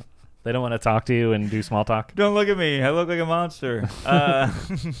self-conscious. They don't want to talk to you and do small talk. Don't look at me. I look like a monster.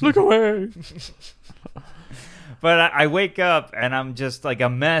 Look away. But I wake up and I'm just like a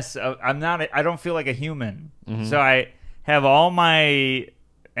mess. I don't feel like a human. Mm-hmm. So I have all any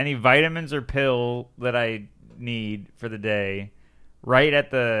vitamins or pill that I need for the day right at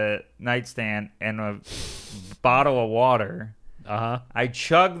the nightstand and a bottle of water. Uh-huh. I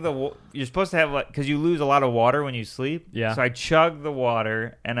chug you're supposed to have, because you lose a lot of water when you sleep. Yeah. So I chug the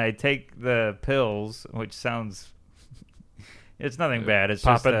water and I take the pills, which sounds, it's nothing bad. It's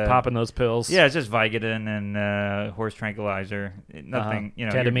Popping those pills. yeah, it's just Vicodin and horse tranquilizer. Nothing,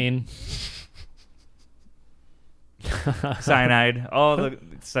 Ketamine. Cyanide, all the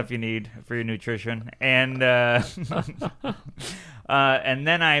stuff you need for your nutrition. And and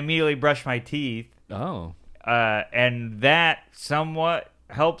then I immediately brush my teeth. Oh. And that somewhat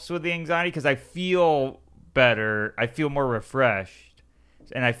helps with the anxiety because I feel better. I feel more refreshed,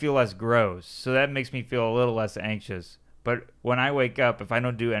 and I feel less gross. So that makes me feel a little less anxious. But when I wake up, if I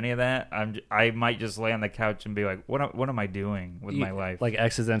don't do any of that, I might just lay on the couch and be like, "What am I doing with my life?" Like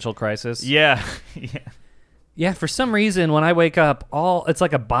existential crisis. Yeah, yeah. Yeah, for some reason when I wake up, it's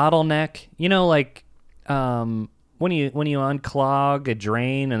like a bottleneck. You know, like when you unclog a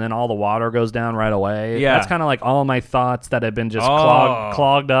drain and then all the water goes down right away. Yeah. That's kind of like all my thoughts that have been just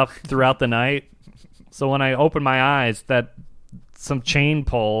clogged up throughout the night. So when I open my eyes, that some chain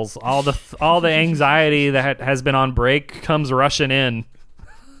pulls, all the anxiety that has been on break comes rushing in.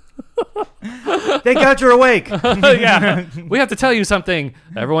 Thank God you're awake. Yeah, we have to tell you something.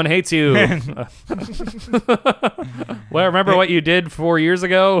 Everyone hates you. Well, remember what you did 4 years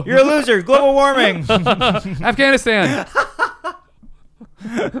ago? You're a loser. Global warming. Afghanistan.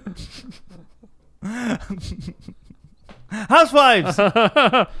 Housewives.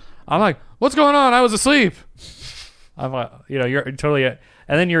 I'm like, what's going on? I was asleep. I'm like, you're totally, and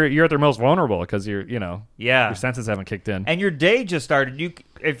then you're at their most vulnerable because Yeah. your senses haven't kicked in. And your day just started.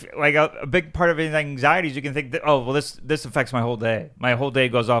 If like a big part of anxiety is you can think that, oh, well, this affects my whole day. My whole day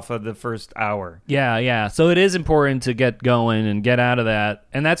goes off of the first hour. Yeah. So it is important to get going and get out of that.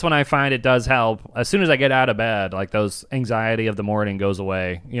 And that's when I find it does help. As soon as I get out of bed, like those anxiety of the morning goes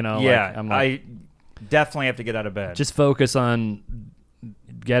away. Yeah. Like, I'm like, I definitely have to get out of bed. just focus on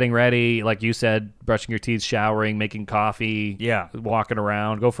getting ready, like you said, brushing your teeth, showering, making coffee, Yeah. walking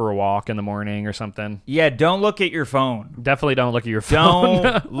around, go for a walk in the morning or something. Yeah, don't look at your phone. Definitely don't look at your phone.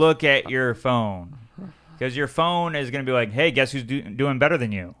 Don't look at your phone. Because your phone is going to be like, hey, guess who's doing better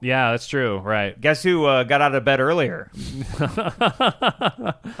than you? Yeah, that's true. Right. Guess who got out of bed earlier? Oh,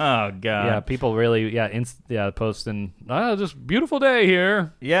 God. Yeah, people really, posting, just beautiful day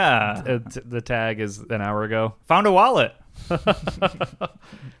here. Yeah. The tag is an hour ago. Found a wallet.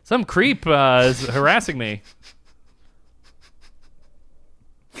 Some creep is harassing me.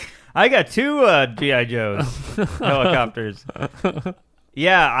 I got two G.I. Joes helicopters.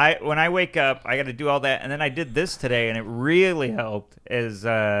 Yeah, when I wake up, I got to do all that, and then I did this today, and it really helped. Is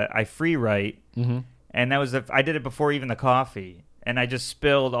I free write, and that was I did it before even the coffee, and I just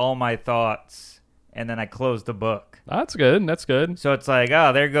spilled all my thoughts, and then I closed the book. That's good. That's good. So it's like,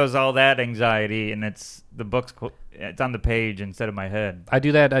 oh, there goes all that anxiety, and the book's it's on the page instead of my head. I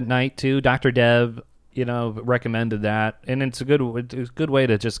do that at night too. Dr. Deb, recommended that, and it's a good way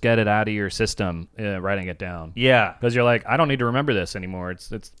to just get it out of your system, writing it down. Yeah, because you're like, I don't need to remember this anymore.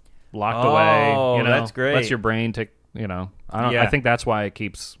 It's locked away. Oh, that's great. Lets your brain take. I think that's why it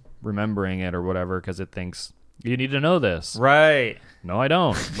keeps remembering it or whatever, because it thinks you need to know this. Right. No, I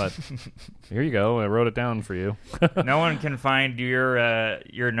don't. But here you go. I wrote it down for you. No one can find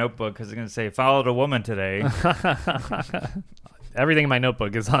your notebook because it's going to say, followed a woman today. Everything in my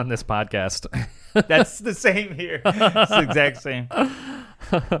notebook is on this podcast. That's the same here. It's the exact same.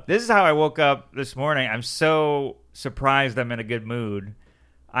 This is how I woke up this morning. I'm so surprised I'm in a good mood.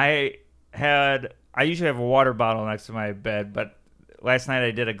 I usually have a water bottle next to my bed, but last night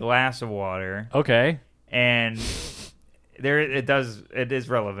I did a glass of water. Okay. And it is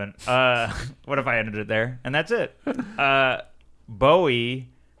relevant. What if I ended it there? And that's it. Bowie,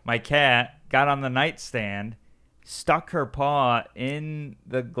 my cat, got on the nightstand, stuck her paw in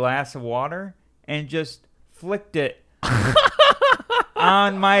the glass of water, and just flicked it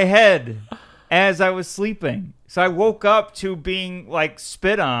on my head as I was sleeping. So I woke up to being like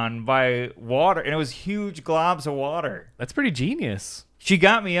spit on by water, and it was huge globs of water. That's pretty genius. She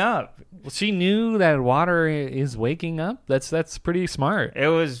got me up. Well, she knew that water is waking up. That's pretty smart. It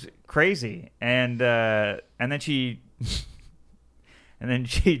was crazy, and then she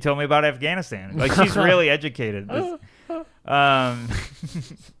told me about Afghanistan. Like, she's really educated.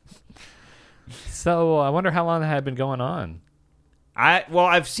 So I wonder how long that had been going on.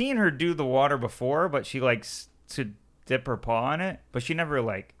 I've seen her do the water before, but she likes to dip her paw in it, but she never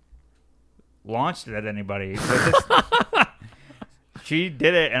like launched it at anybody. She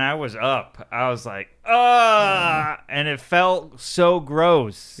did it, and I was up. I was like, and it felt so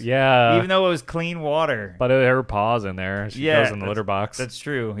gross. Yeah. Even though it was clean water. But her paw's in there. She goes in the litter box. That's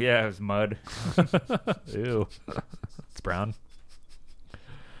true. Yeah, it was mud. Ew. It's brown.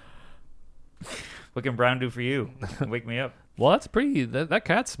 What can Brown do for you? Wake me up. Well, that's pretty. That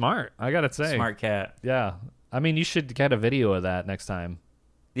cat's smart. I gotta say. Smart cat. Yeah. I mean, you should get a video of that next time.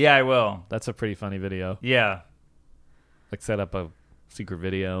 Yeah, I will. That's a pretty funny video. Yeah. Like set up a secret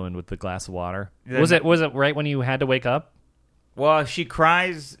video and with the glass of water. Yeah. Was it right when you had to wake up? Well, she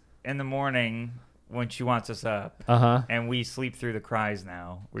cries in the morning when she wants us up. Uh-huh. And we sleep through the cries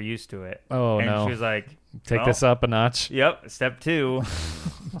now. We're used to it. Oh, and no. she was like, Take this up a notch. Yep, step 2.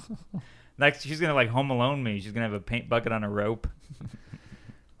 Next, she's going to like Home Alone me. She's going to have a paint bucket on a rope.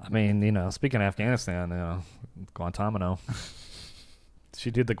 I mean, speaking of Afghanistan, Guantanamo.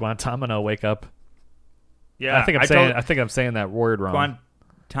 She did the Guantanamo wake up. Yeah, I think I'm saying that word wrong.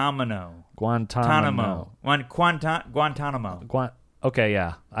 Guantanamo. Guantanamo. Guantanamo. Okay,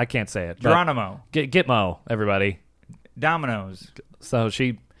 yeah. I can't say it. Geronimo. Gitmo, everybody. Dominoes. So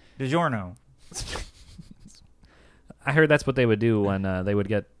she... DiGiorno. I heard that's what they would do when they would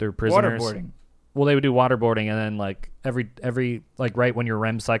get their prisoners. Waterboarding. Well, they would do waterboarding, and then like every like right when your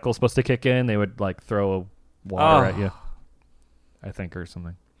REM cycle is supposed to kick in, they would like throw water at you. I think, or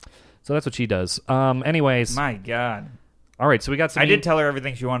something. So that's what she does. Anyways. My God. All right, so we got some... I did tell her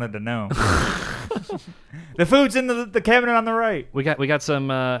everything she wanted to know. The food's in the cabinet on the right. We got some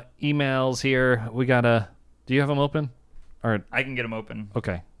emails here. We got a... Do you have them open? Or I can get them open.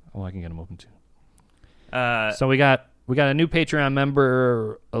 Okay. Oh, I can get them open too. So So we got a new Patreon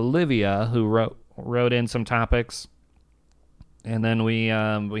member, Olivia, who wrote in some topics, and then we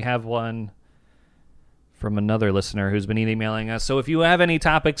have one from another listener who's been emailing us. So if you have any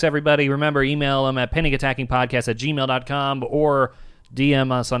topics, everybody, remember, email them at panicattackingpodcast@gmail.com or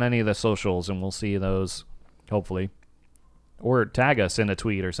DM us on any of the socials, and we'll see those, hopefully. Or tag us in a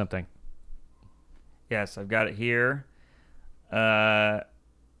tweet or something. yes, I've got it here.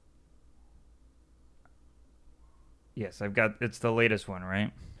 Yes, I've got... It's the latest one,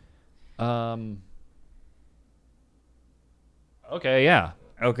 right? Okay, yeah.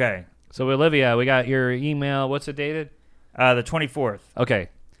 Okay. So, Olivia, we got your email. What's it dated? The 24th. Okay.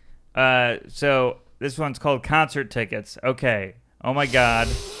 So this one's called Concert Tickets. Okay. Oh, my God.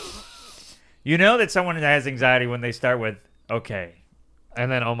 You know that someone has anxiety when they start with, okay.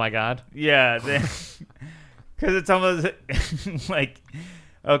 And then, oh, my God. Yeah. Because it's almost like...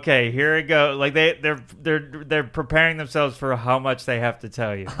 Okay, here it goes. Like they're preparing themselves for how much they have to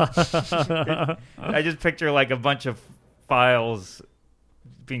tell you. I just picture like a bunch of files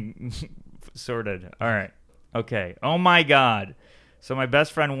being sorted. All right. Okay. Oh my God. So my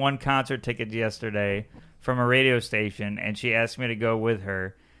best friend won concert tickets yesterday from a radio station, and she asked me to go with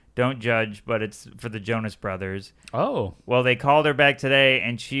her. Don't judge, but it's for the Jonas Brothers. Oh. Well, they called her back today,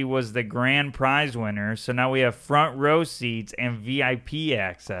 and she was the grand prize winner. So now we have front row seats and VIP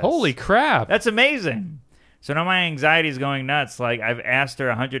access. Holy crap. That's amazing. So now my anxiety is going nuts. Like, I've asked her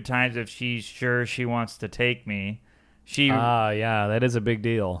 100 times if she's sure she wants to take me. Yeah, that is a big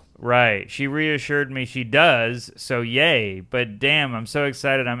deal. Right. She reassured me she does, so yay. But damn, I'm so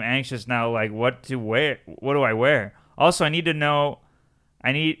excited. I'm anxious now, like, what to wear? What do I wear? Also, I need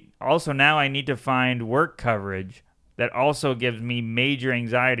to find work coverage that also gives me major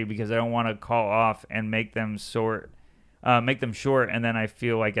anxiety because I don't want to call off and make them short, and then I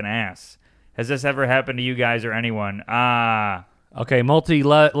feel like an ass. Has this ever happened to you guys or anyone? Okay,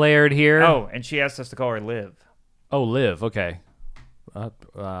 multi-layered here. Oh, and she asked us to call her Liv. Oh, Liv. Okay. Live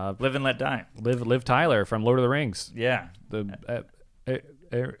and let die. Liv Tyler from Lord of the Rings. Yeah.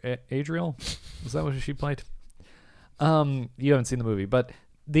 Adriel? Is that what she played? You haven't seen the movie, but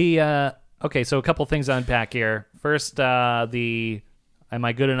okay, so a couple things to unpack here. First, am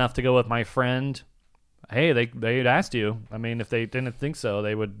I good enough to go with my friend? Hey, they'd asked you. I mean, if they didn't think so,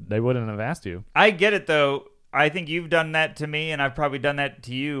 they wouldn't have asked you. I get it though. I think you've done that to me, and I've probably done that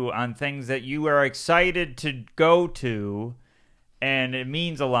to you on things that you are excited to go to, and it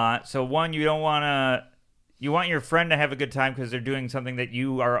means a lot. So one, you don't want to, you want your friend to have a good time because they're doing something that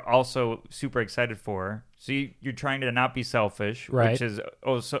you are also super excited for. So you're trying to not be selfish, Right. which is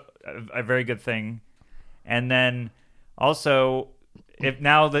also a very good thing. And then also, if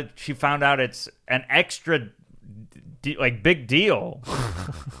now that she found out it's an extra big deal,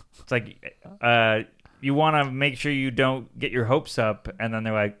 it's like you want to make sure you don't get your hopes up. And then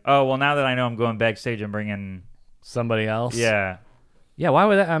they're like, oh, well, now that I know I'm going backstage, I'm bringing Somebody else. yeah. Yeah, why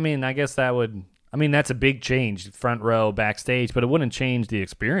would that? I mean, I guess that would. I mean, that's a big change, front row, backstage, but it wouldn't change the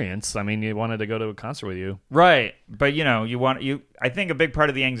experience. I mean, you wanted to go to a concert with you. Right, but I think a big part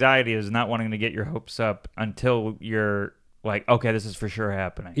of the anxiety is not wanting to get your hopes up until you're like, okay, this is for sure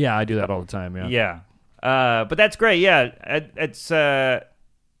happening. Yeah, I do that all the time. Yeah. Yeah. But that's great. Yeah, it's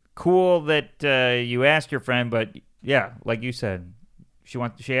cool that you asked your friend, but yeah, like you said,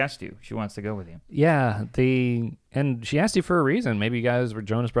 she asked you. She wants to go with you. Yeah. And she asked you for a reason. Maybe you guys were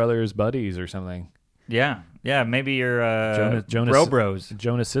Jonas Brothers buddies or something. Yeah. Maybe you're Jonas bro bros.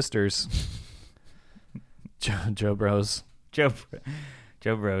 Jonas Sisters. Joe Bros. Joe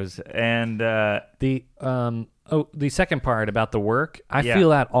Bros. And The second part about the work, I Yeah.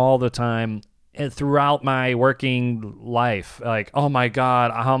 feel that all the time throughout my working life. Like, oh my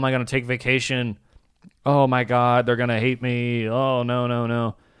God, how am I going to take vacation? Oh my God, they're going to hate me. Oh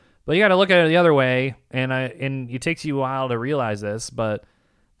no. But you got to look at it the other way, and it takes you a while to realize this, but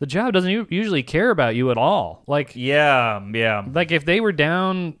the job doesn't usually care about you at all. Like, yeah. like if they were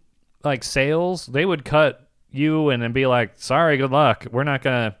down like sales, they would cut you and then be like, "Sorry, good luck. We're not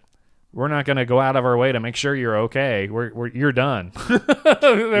gonna go out of our way to make sure you're okay. You're done."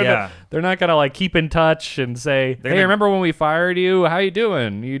 They're not gonna like keep in touch and say, "Hey, remember when we fired you? How you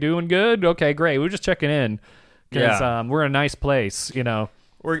doing? You doing good? Okay, great. We're just checking in because we're a nice place, you know."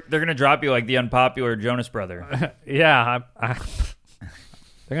 They're gonna drop you like the unpopular Jonas brother. Yeah, they're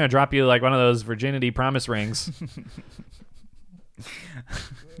gonna drop you like one of those virginity promise rings.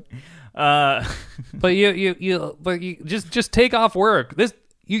 But you just take off work.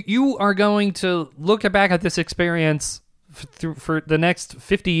 You are going to look back at this experience for the next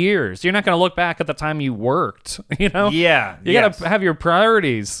 50 years. You're not going to look back at the time you worked. You know. Yeah, You got to have your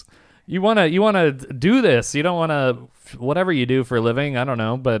priorities. You want to do this. You don't want to whatever you do for a living. I don't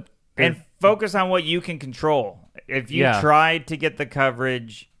know, but and focus on what you can control. If you tried to get the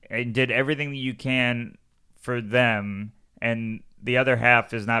coverage and did everything that you can for them, and the other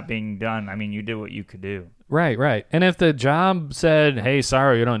half is not being done, I mean, you did what you could do. Right. And if the job said, "Hey,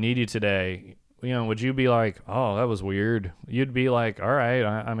 sorry, we don't need you today," you know, would you be like, "Oh, that was weird"? You'd be like, "All right,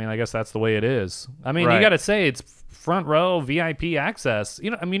 I mean, I guess that's the way it is." I mean, Right. you got to say it's front row VIP access.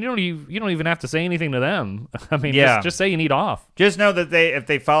 You know, I mean, you don't even have to say anything to them. I mean, just say you need off. Just know that if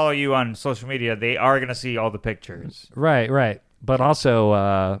they follow you on social media, they are going to see all the pictures. Right. But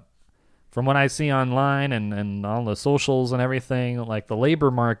also, from what I see online and on the socials and everything, like the labor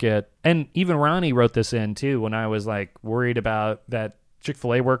market, and even Ronnie wrote this in too when I was like worried about that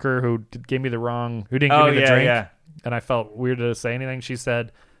Chick-fil-A worker who didn't give me the drink, and I felt weird to say anything. She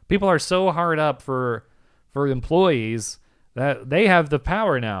said people are so hard up for employees that they have the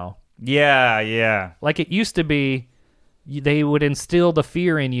power now. Yeah. Like it used to be, they would instill the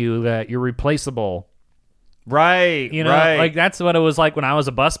fear in you that you're replaceable. Right. You know, right. like that's what it was like when I was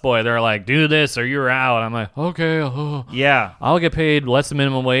a busboy. They're like, "Do this or you're out." I'm like, "Okay, yeah. I'll get paid less than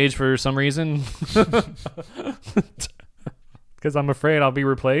minimum wage for some reason because I'm afraid I'll be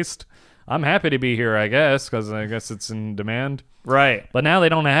replaced. I'm happy to be here, I guess, because I guess it's in demand." Right. But now they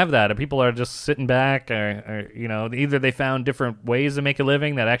don't have that. People are just sitting back, or you know, either they found different ways to make a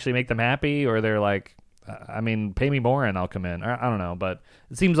living that actually make them happy, or they're like, "I mean, pay me more and I'll come in." I don't know, but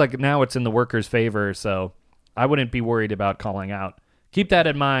it seems like now it's in the workers' favor, so I wouldn't be worried about calling out. Keep that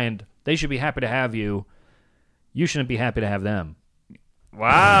in mind. They should be happy to have you. You shouldn't be happy to have them.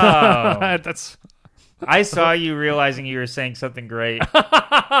 Wow. That's. I saw you realizing you were saying something great.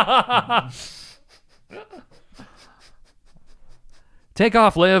 Take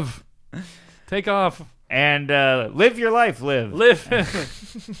off, Liv. Take off. And live your life, Liv.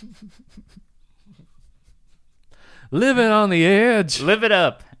 Living on the edge. Live it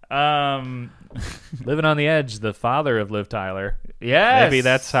up. Living on the edge, the father of Liv Tyler. Yes. Maybe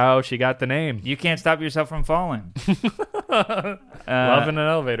that's how she got the name. You can't stop yourself from falling. Love in an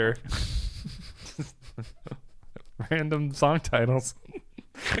elevator. Random song titles.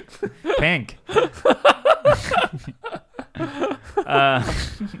 Pink.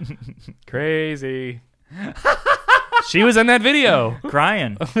 Crazy. She was in that video.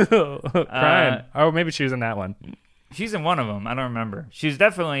 Crying. Crying. Oh, maybe she was in that one. She's in one of them. I don't remember. She was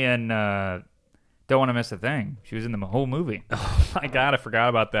definitely in Don't Want to Miss a Thing. She was in the whole movie. Oh my God, I forgot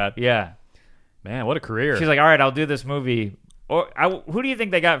about that. Yeah. Man, what a career. She's like, all right, I'll do this movie. Who do you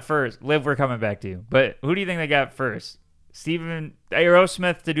think they got first? Liv, we're coming back to you. But who do you think they got first? Steven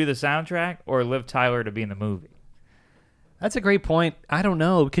Aerosmith to do the soundtrack or Liv Tyler to be in the movie? That's a great point. I don't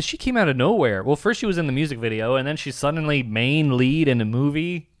know, because she came out of nowhere. Well, first she was in the music video, and then she's suddenly main lead in a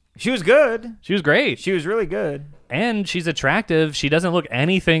movie. She was good. She was great. She was really good. And she's attractive. She doesn't look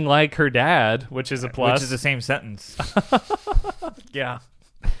anything like her dad, which is a plus. Which is the same sentence. Yeah.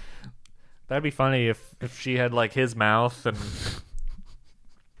 That'd be funny if she had like his mouth and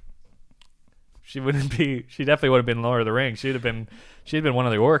she definitely would have been Lord of the Rings. She'd have been one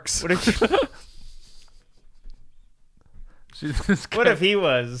of the orcs. What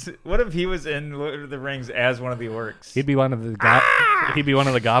if he was in Lord of the Rings as one of the orcs? He'd be one of the he'd be one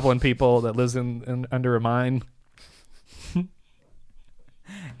of the goblin people that lives in under a mine.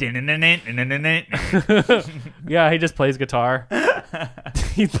 Yeah, he just plays guitar.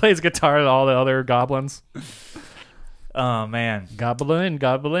 He plays guitar to all the other goblins. Oh man, goblin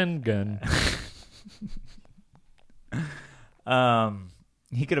gun.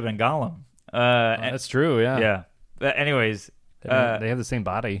 He could have been Gollum. That's true. Yeah. Yeah. But anyways, they have the same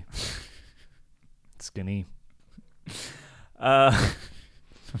body. Skinny. I'm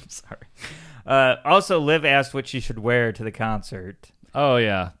sorry. Also, Liv asked what she should wear to the concert. Oh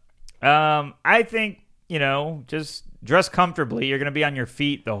yeah. I think, just dress comfortably. You're going to be on your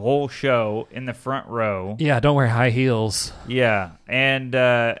feet the whole show in the front row. Yeah, don't wear high heels. Yeah, and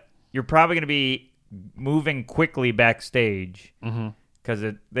you're probably going to be moving quickly backstage because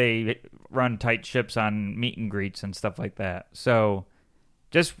they run tight ships on meet and greets and stuff like that. So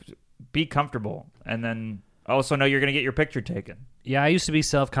just be comfortable, and then also know you're going to get your picture taken. Yeah, I used to be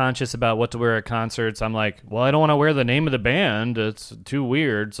self-conscious about what to wear at concerts. I'm like, well, I don't want to wear the name of the band. It's too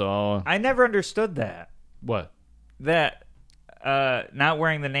weird, so... I never understood that. What? That not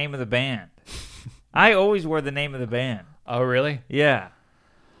wearing the name of the band. I always wore the name of the band. Oh, really? Yeah.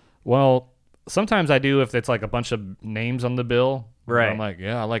 Well, sometimes I do if it's like a bunch of names on the bill. Right. I'm like,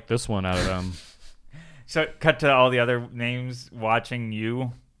 yeah, I like this one out of them. So cut to all the other names watching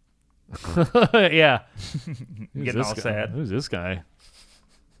you. Yeah. Getting all sad. Who's this guy?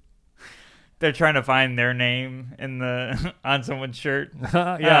 They're trying to find their name on someone's shirt.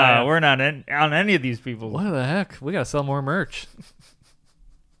 Yeah. We're not on any of these people. What the heck? We gotta sell more merch.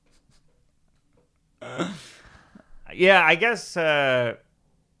 Yeah, I guess. Wear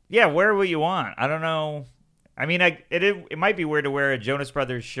what you want. I don't know. I mean, it might be weird to wear a Jonas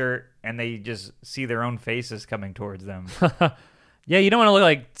Brothers shirt and they just see their own faces coming towards them. Yeah, you don't want to look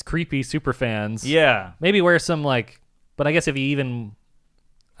like creepy super fans. Yeah. Maybe wear some but I guess if you even,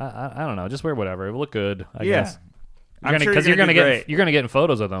 I don't know, just wear whatever. It will look good, I guess. Because you're gonna get in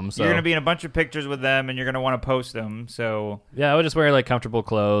photos of them. So you're gonna be in a bunch of pictures with them, and you're gonna want to post them. So yeah, I would just wear like comfortable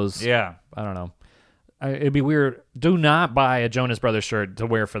clothes. Yeah. I don't know. It'd be weird. Do not buy a Jonas Brothers shirt to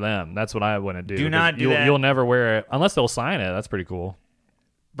wear for them. That's what I wouldn't do. Do not do that. You'll never wear it unless they'll sign it. That's pretty cool.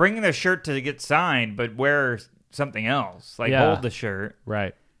 Bring the shirt to get signed, but wear something else. Like hold the shirt.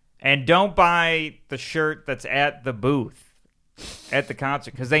 Right. And don't buy the shirt that's at the booth at the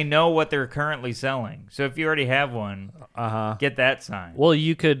concert because they know what they're currently selling. So if you already have one, get that signed. Well,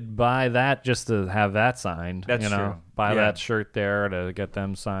 you could buy that just to have that signed. That's true. Buy that shirt there to get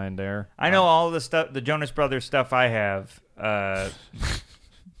them signed there. I know all the stuff, the Jonas Brothers stuff I have.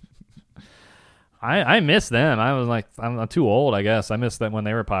 I miss them. I was like, I'm too old, I guess. I missed them when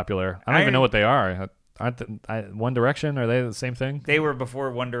they were popular. I don't even know what they are. One Direction? Are they the same thing? They were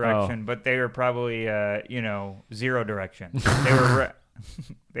before One Direction, but they were probably, Zero Direction.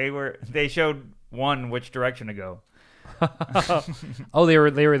 They showed one which direction to go. Oh, they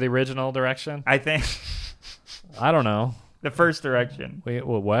were the original Direction? I think. I don't know. The first Direction. Wait,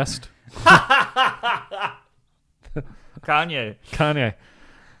 what, West? Kanye.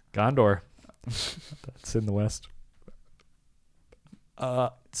 Gondor. That's in the West.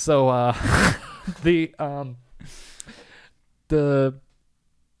 The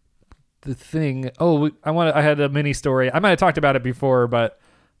thing. Oh, I had a mini story. I might have talked about it before, but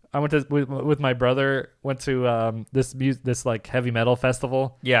I went to with my brother. Went to this like heavy metal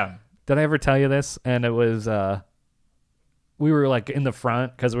festival. Yeah. Did I ever tell you this? And it was we were like in the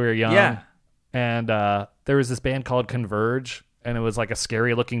front because we were young. Yeah. And there was this band called Converge, and it was like a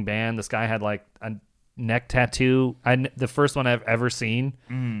scary looking band. This guy had like a neck tattoo. The first one I've ever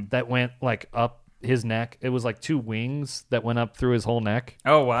seen that went like up his neck. It was like two wings that went up through his whole neck.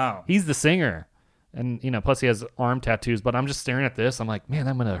 Oh wow. He's the singer, and plus he has arm tattoos. But I'm just staring at this. I'm like, man,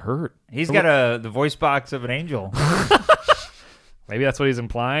 I'm gonna hurt. He's got the voice box of an angel. Maybe that's what he's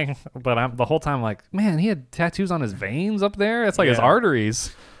implying. But I'm the whole time like, man, he had tattoos on his veins up there. It's like his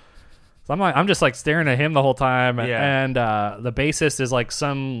arteries. So I'm just like staring at him the whole time, Yeah. and the bassist is like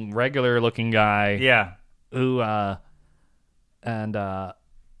some regular looking guy. Yeah. Who I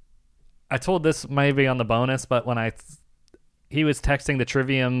told this maybe on the bonus, but when he was texting the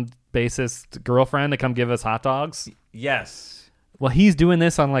Trivium bassist girlfriend to come give us hot dogs. Yes. Well, he's doing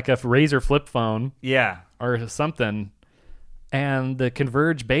this on like a Razor flip phone Yeah. or something, and the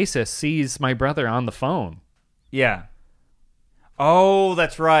Converge bassist sees my brother on the phone. Yeah. Oh,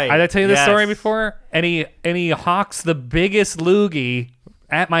 that's right. Did I tell you this Yes. story before? And he hawks the biggest loogie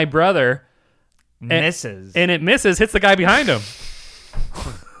at my brother, Misses. and it misses, hits the guy behind him.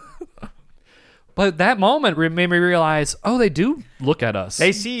 But that moment made me realize, oh, they do look at us.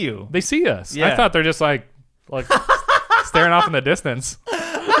 They see you. They see us. Yeah. I thought they're just like staring off in the distance.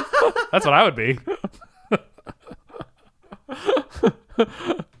 That's what I would be.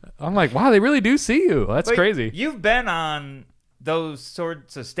 I'm like, wow, they really do see you. That's But crazy. You've been on those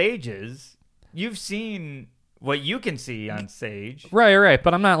sorts of stages. You've seen what you can see on stage. Right.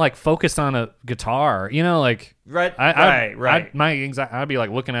 But I'm not like focused on a guitar. You know, like Right. I'd be like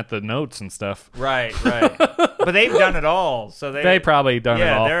looking at the notes and stuff. Right. But they've done it all, so They probably done it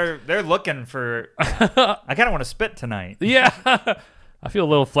all. they're looking for. I kind of want to spit tonight. Yeah. I feel a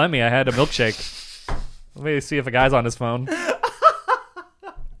little phlegmy. I had a milkshake. Let me see if a guy's on his phone.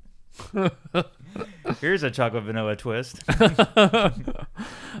 Here's a chocolate vanilla twist.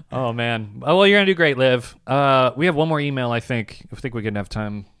 Oh man. Oh well, you're gonna do great, Liv. We have one more email. I think we can have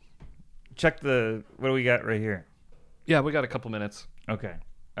time. Check what do we got right here? Yeah, we got a couple minutes. Okay.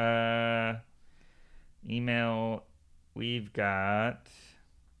 Email. We've got.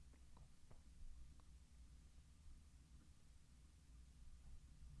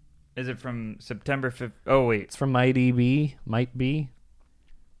 Is it from September 5th? Oh wait. It's from Might be.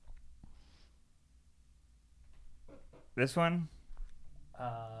 This one?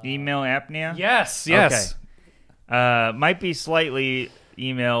 Email apnea? Yes. Okay. Might be slightly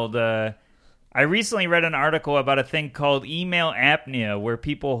emailed. I recently read an article about a thing called email apnea, where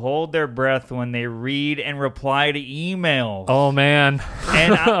people hold their breath when they read and reply to emails. Oh man.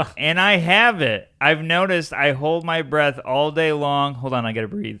 And I have it. I've noticed I hold my breath all day long. Hold on, I gotta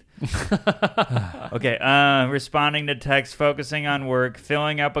breathe. Okay. Responding to text, focusing on work,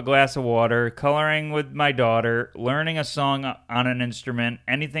 filling up a glass of water, coloring with my daughter, learning a song on an instrument,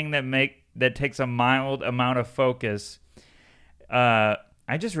 anything that takes a mild amount of focus. I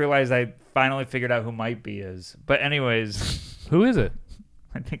just realized I finally figured out who Might Be is. But anyways, Who is it?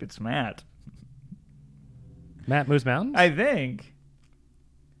 I think it's Matt. Matt Moose Mountains? I think.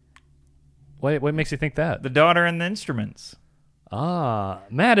 What makes you think that? The daughter and the instruments.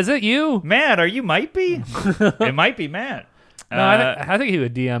 Matt, is it you? Matt, are you Might Be? It might be Matt. No, I think he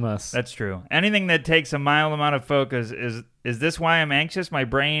would DM us. That's true. Anything that takes a mild amount of focus is this why I'm anxious? My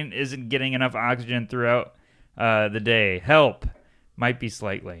brain isn't getting enough oxygen throughout the day. Help. Might be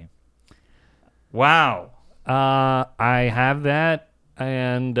slightly. Wow. I have that,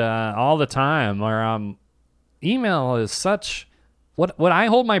 and all the time. Or email is such. What I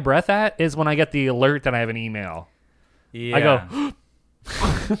hold my breath at is when I get the alert that I have an email. Yeah. I go.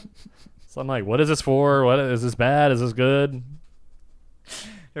 So I'm like, what is this for? What is this bad? Is this good?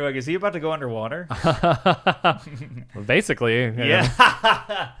 You're like, is he about to go underwater? Basically, you know.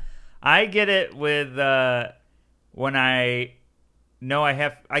 Yeah. I get it with when I know I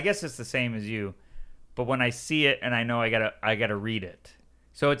have. I guess it's the same as you, but when I see it and I know I gotta read it.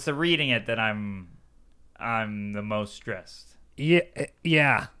 So it's the reading it that I'm the most stressed.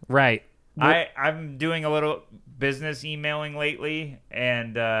 Yeah, right. I'm doing a little business emailing lately,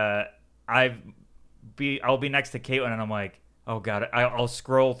 and I'll be next to Caitlin, and I'm like, oh god, I'll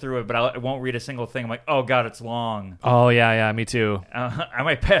scroll through it, but I won't read a single thing. I'm like, oh god, it's long. Oh yeah, me too. I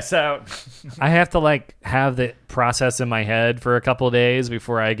might pass out. I have to like have the process in my head for a couple of days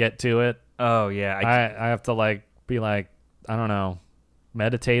before I get to it. Oh yeah, I have to like be like, I don't know,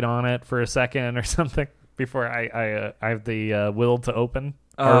 meditate on it for a second or something before I have the will to open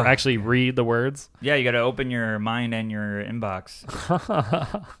or actually read the words. Yeah, you got to open your mind and your inbox.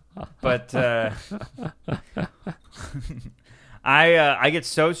 But I get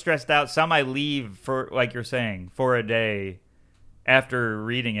so stressed out. Some I leave for, like you're saying, for a day after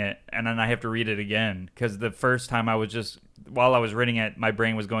reading it, and then I have to read it again because the first time while I was reading it, my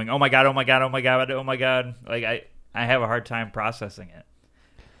brain was going, oh my god, oh my god, oh my god, oh my god. Like I have a hard time processing it.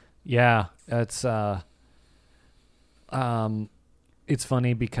 Yeah, it's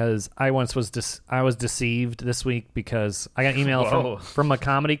funny because I once was I was deceived this week because I got an email from a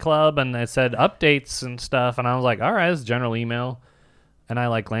comedy club and it said updates and stuff, and I was like, all right, it's general email, and I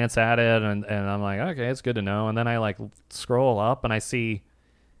like glance at it and I'm like, okay, it's good to know, and then I like scroll up and I see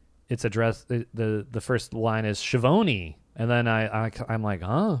it's addressed. The first line is Schiavone, and then I'm like,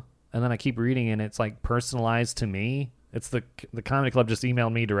 huh? And then I keep reading, and it's like personalized to me. It's the comedy club just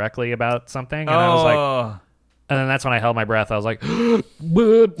emailed me directly about something, and I was like, and then that's when I held my breath. I was like, I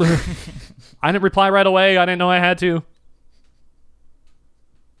didn't reply right away. I didn't know I had to.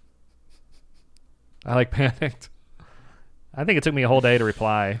 I like panicked. I think it took me a whole day to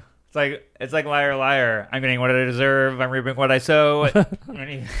reply. It's like liar, liar. I'm getting what I deserve. I'm reaping what I sow. And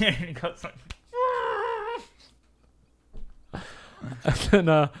he goes like,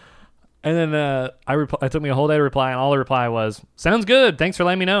 and then it took me a whole day to reply, and all the reply was, "Sounds good. Thanks for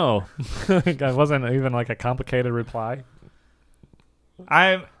letting me know." It wasn't even like a complicated reply.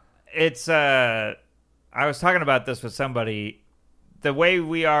 I was talking about this with somebody. The way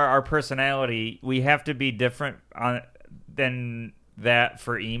we are, our personality, we have to be different than that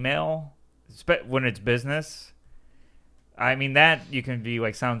for email, when it's business. I mean, that you can be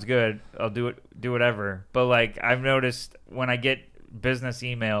like, sounds good, I'll do whatever. But like, I've noticed when I get business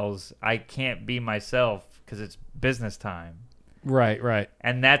emails, I can't be myself because it's business time. Right.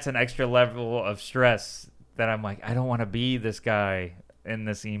 And that's an extra level of stress that I'm like, I don't want to be this guy in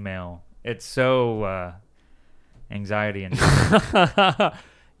this email. It's so anxiety and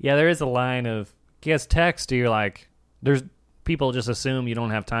yeah, there is a line of, guess text, you're like, there's people just assume you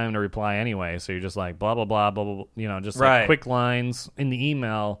don't have time to reply anyway, so you're just like blah blah blah blah blah, you know, just like quick lines in the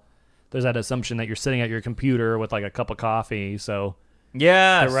email. There's that assumption that you're sitting at your computer with like a cup of coffee, so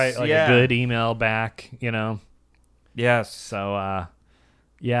yes, to write like a good email back, you know. Yes. So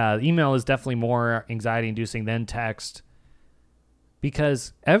yeah, email is definitely more anxiety inducing than text,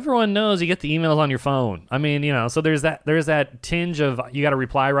 because everyone knows you get the emails on your phone. I mean, you know, so there's that tinge of you got to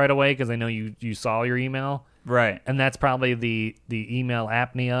reply right away because they know you saw your email. Right. And that's probably the email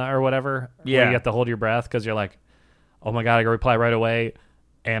apnea or whatever. Yeah. Where you have to hold your breath because you're like, oh my God, I got to reply right away.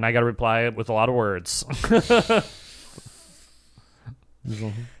 And I got to reply with a lot of words.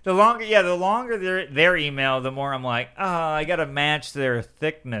 The longer their email, the more I'm like, I got to match their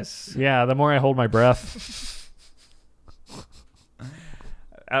thickness. Yeah, the more I hold my breath.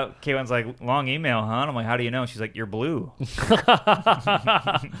 Caitlin's like, long email, huh? And I'm like, how do you know? She's like, you're blue.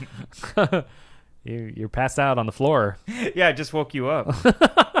 You're passed out on the floor. Yeah, I just woke you up.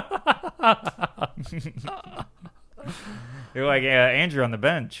 You're like Andrew on the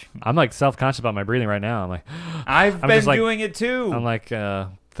bench. I'm like self-conscious about my breathing right now. I'm like, I've been doing it too. I'm like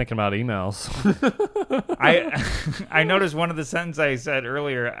thinking about emails. I noticed one of the sentences I said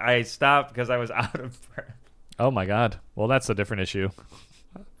earlier, I stopped because I was out of breath. Oh my God. Well, that's a different issue.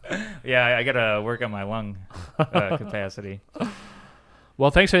 Yeah, I got to work on my lung capacity. Well,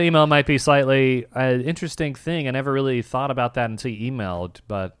 thanks for the email. It might be slightly interesting thing. I never really thought about that until you emailed.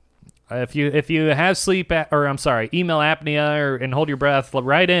 But if you have email apnea and hold your breath,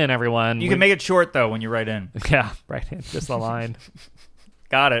 write in, everyone. You can make it short though when you write in. Yeah, write in just a line.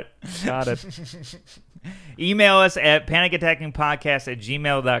 Got it. Email us at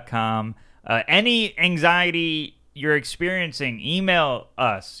panicattackingpodcast@gmail.com. Any anxiety you're experiencing, email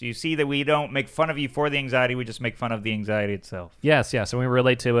us. You see that we don't make fun of you for the anxiety, we just make fun of the anxiety itself. Yes, and we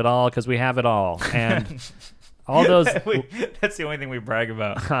relate to it all because we have it all. And all those... That's the only thing we brag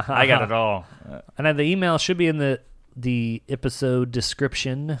about. I got it all. And then the email should be in the episode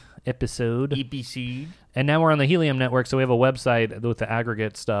description. EPC. And now we're on the Helium Network, so we have a website with the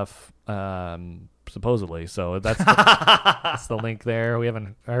aggregate stuff, supposedly. So that's the link there. We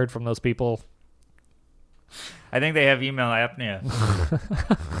haven't heard from those people. I think they have email apnea.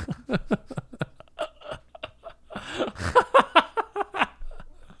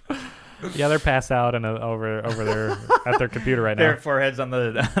 Yeah, they're passed out and over there at their computer right now. Their foreheads on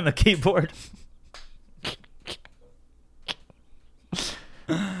the keyboard.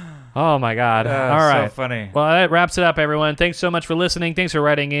 Oh my God! All right, so funny. Well, that wraps it up, everyone. Thanks so much for listening. Thanks for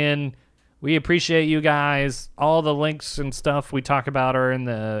writing in. We appreciate you guys. All the links and stuff we talk about are in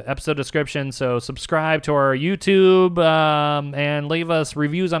the episode description. So subscribe to our YouTube and leave us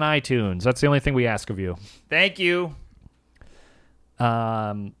reviews on iTunes. That's the only thing we ask of you. Thank you.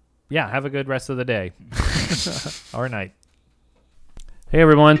 Yeah, have a good rest of the day or night. Hey,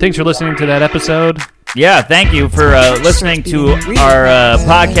 everyone. Thanks for listening to that episode. Yeah, thank you for listening to our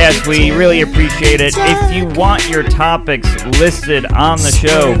podcast. We really appreciate it. If you want your topics listed on the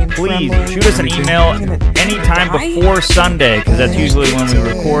show, please shoot us an email anytime before Sunday, because that's usually when we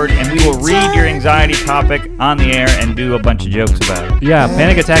record, and we will read your anxiety topic on the air and do a bunch of jokes about it. Yeah,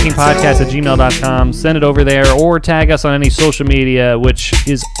 panicattackingpodcast@gmail.com. Send it over there, or tag us on any social media, which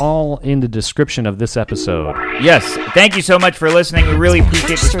is all in the description of this episode. Yes, thank you so much for listening. We really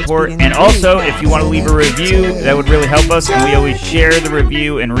appreciate the support. And also, if you want to leave leave a review. That would really help us, and we always share the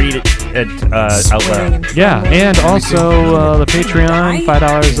review and read it out loud. Yeah, and also the Patreon,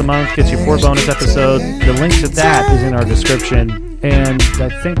 $5 a month gets you 4 bonus episodes. The link to that is in our description, and I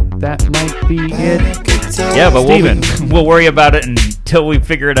think that might be it. Yeah, but Steven. we'll worry about it until we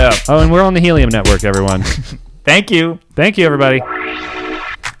figure it out. Oh, and we're on the Helium Network, everyone. Thank you. Thank you, everybody.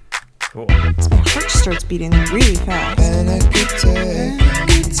 Cool. My heart starts beating really fast.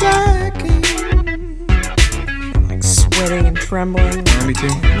 I'm like sweating and trembling. Me too.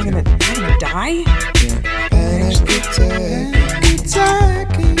 Am I gonna die? Yeah.